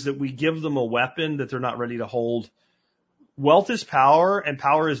happens is that we give them a weapon that they're not ready to hold. Wealth is power, and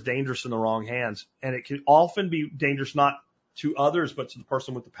power is dangerous in the wrong hands. And it can often be dangerous not to others, but to the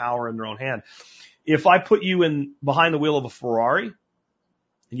person with the power in their own hand. If I put you behind the wheel of a Ferrari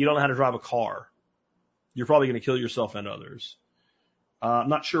and you don't know how to drive a car, you're probably going to kill yourself and others. I'm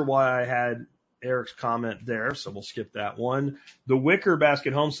not sure why I had Eric's comment there, so we'll skip that one. The Wicker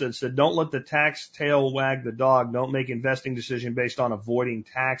Basket Homestead said, don't let the tax tail wag the dog. Don't make investing decision based on avoiding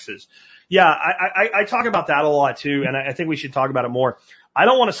taxes. Yeah, I talk about that a lot too, and I think we should talk about it more. I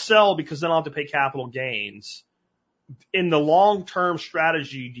don't want to sell because then I'll have to pay capital gains. In the long-term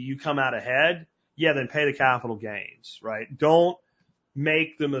strategy, do you come out ahead? Yeah, then pay the capital gains, right? Don't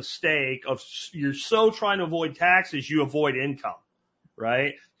make the mistake of you're so trying to avoid taxes, you avoid income.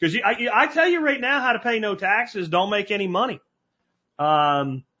 Right? Because I tell you right now how to pay no taxes. Don't make any money.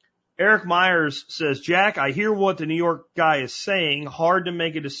 Eric Myers says, Jack, I hear what the New York guy is saying. Hard to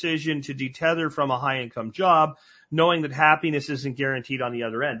make a decision to detether from a high income job, knowing that happiness isn't guaranteed on the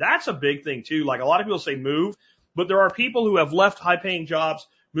other end. That's a big thing too. Like, a lot of people say move, but there are people who have left high paying jobs,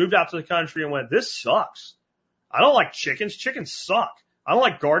 moved out to the country and went, this sucks. I don't like chickens. Chickens suck. I don't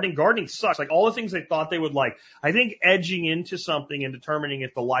like gardening. Gardening sucks. Like, all the things they thought they would like. I think edging into something and determining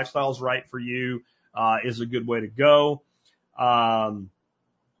if the lifestyle is right for you is a good way to go.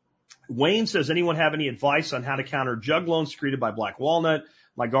 Wayne says, anyone have any advice on how to counter jug loans secreted by black walnut?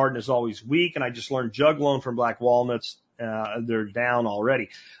 My garden is always weak, and I just learned jug loan from black walnuts. They're down already.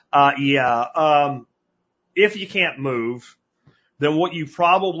 If you can't move, then what you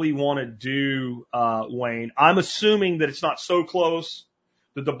probably want to do, Wayne, I'm assuming that it's not so close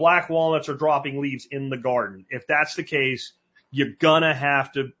that the black walnuts are dropping leaves in the garden. If that's the case, you're gonna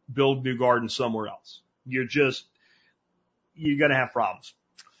have to build new gardens somewhere else. You're gonna have problems.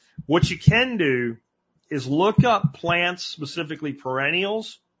 What you can do is look up plants, specifically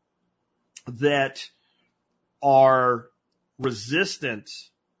perennials, that are resistant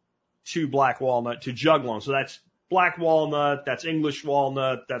to black walnut, to jug loan. So that's black walnut, that's English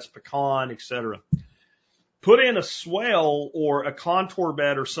walnut, that's pecan, etc. Put in a swale or a contour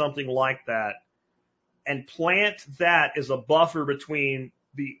bed or something like that and plant that as a buffer between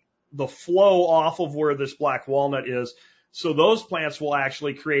the flow off of where this black walnut is. So those plants will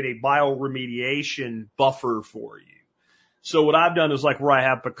actually create a bioremediation buffer for you. So what I've done is, like, where I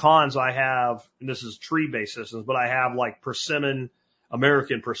have pecans, I have, and this is tree-based systems, but I have like persimmon,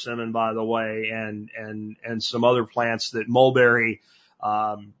 American persimmon, by the way, and some other plants that mulberry.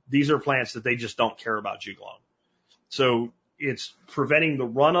 These are plants that they just don't care about jug loan. So it's preventing the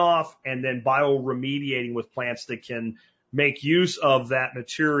runoff and then bioremediating with plants that can make use of that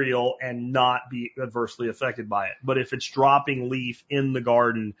material and not be adversely affected by it. But if it's dropping leaf in the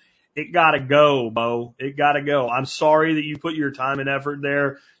garden, it gotta go, Bo. It gotta go. I'm sorry that you put your time and effort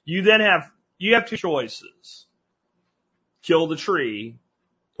there. You have two choices. Kill the tree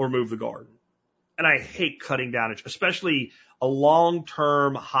or move the garden. And I hate cutting down, especially a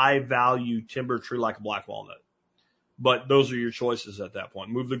long-term, high-value timber tree like a black walnut. But those are your choices at that point.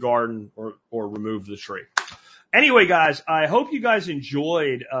 Move the garden or remove the tree. Anyway, guys, I hope you guys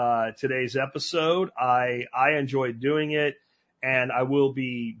enjoyed today's episode. I enjoyed doing it, and I will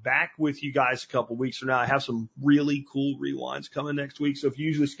be back with you guys a couple weeks from now. I have some really cool rewinds coming next week, so if you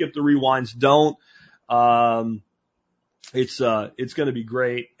usually skip the rewinds, don't. It's going to be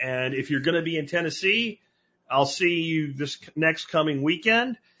great. And if you're going to be in Tennessee, I'll see you this next coming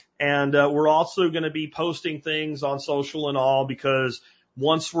weekend. And we're also going to be posting things on social and all, because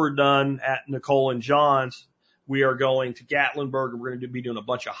once we're done at Nicole and John's, We are going to Gatlinburg. We're going to be doing a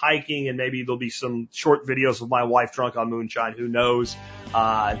bunch of hiking, and maybe there'll be some short videos of my wife drunk on moonshine. Who knows?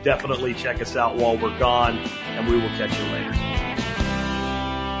 Definitely check us out while we're gone, and we will catch you later.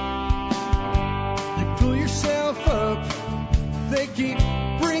 You pull yourself up, they keep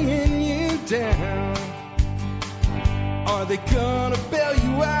bringing you down. Are they gonna bail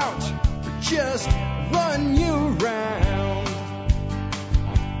you out or just run you around?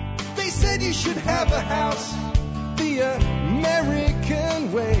 They said you should have a house the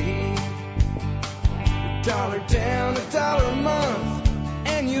American way. $1 down, $1 a month,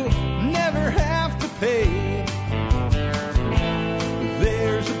 and you'll never have to pay.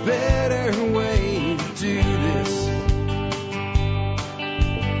 There's a better way to do this.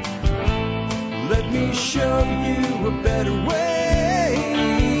 Let me show you a better way.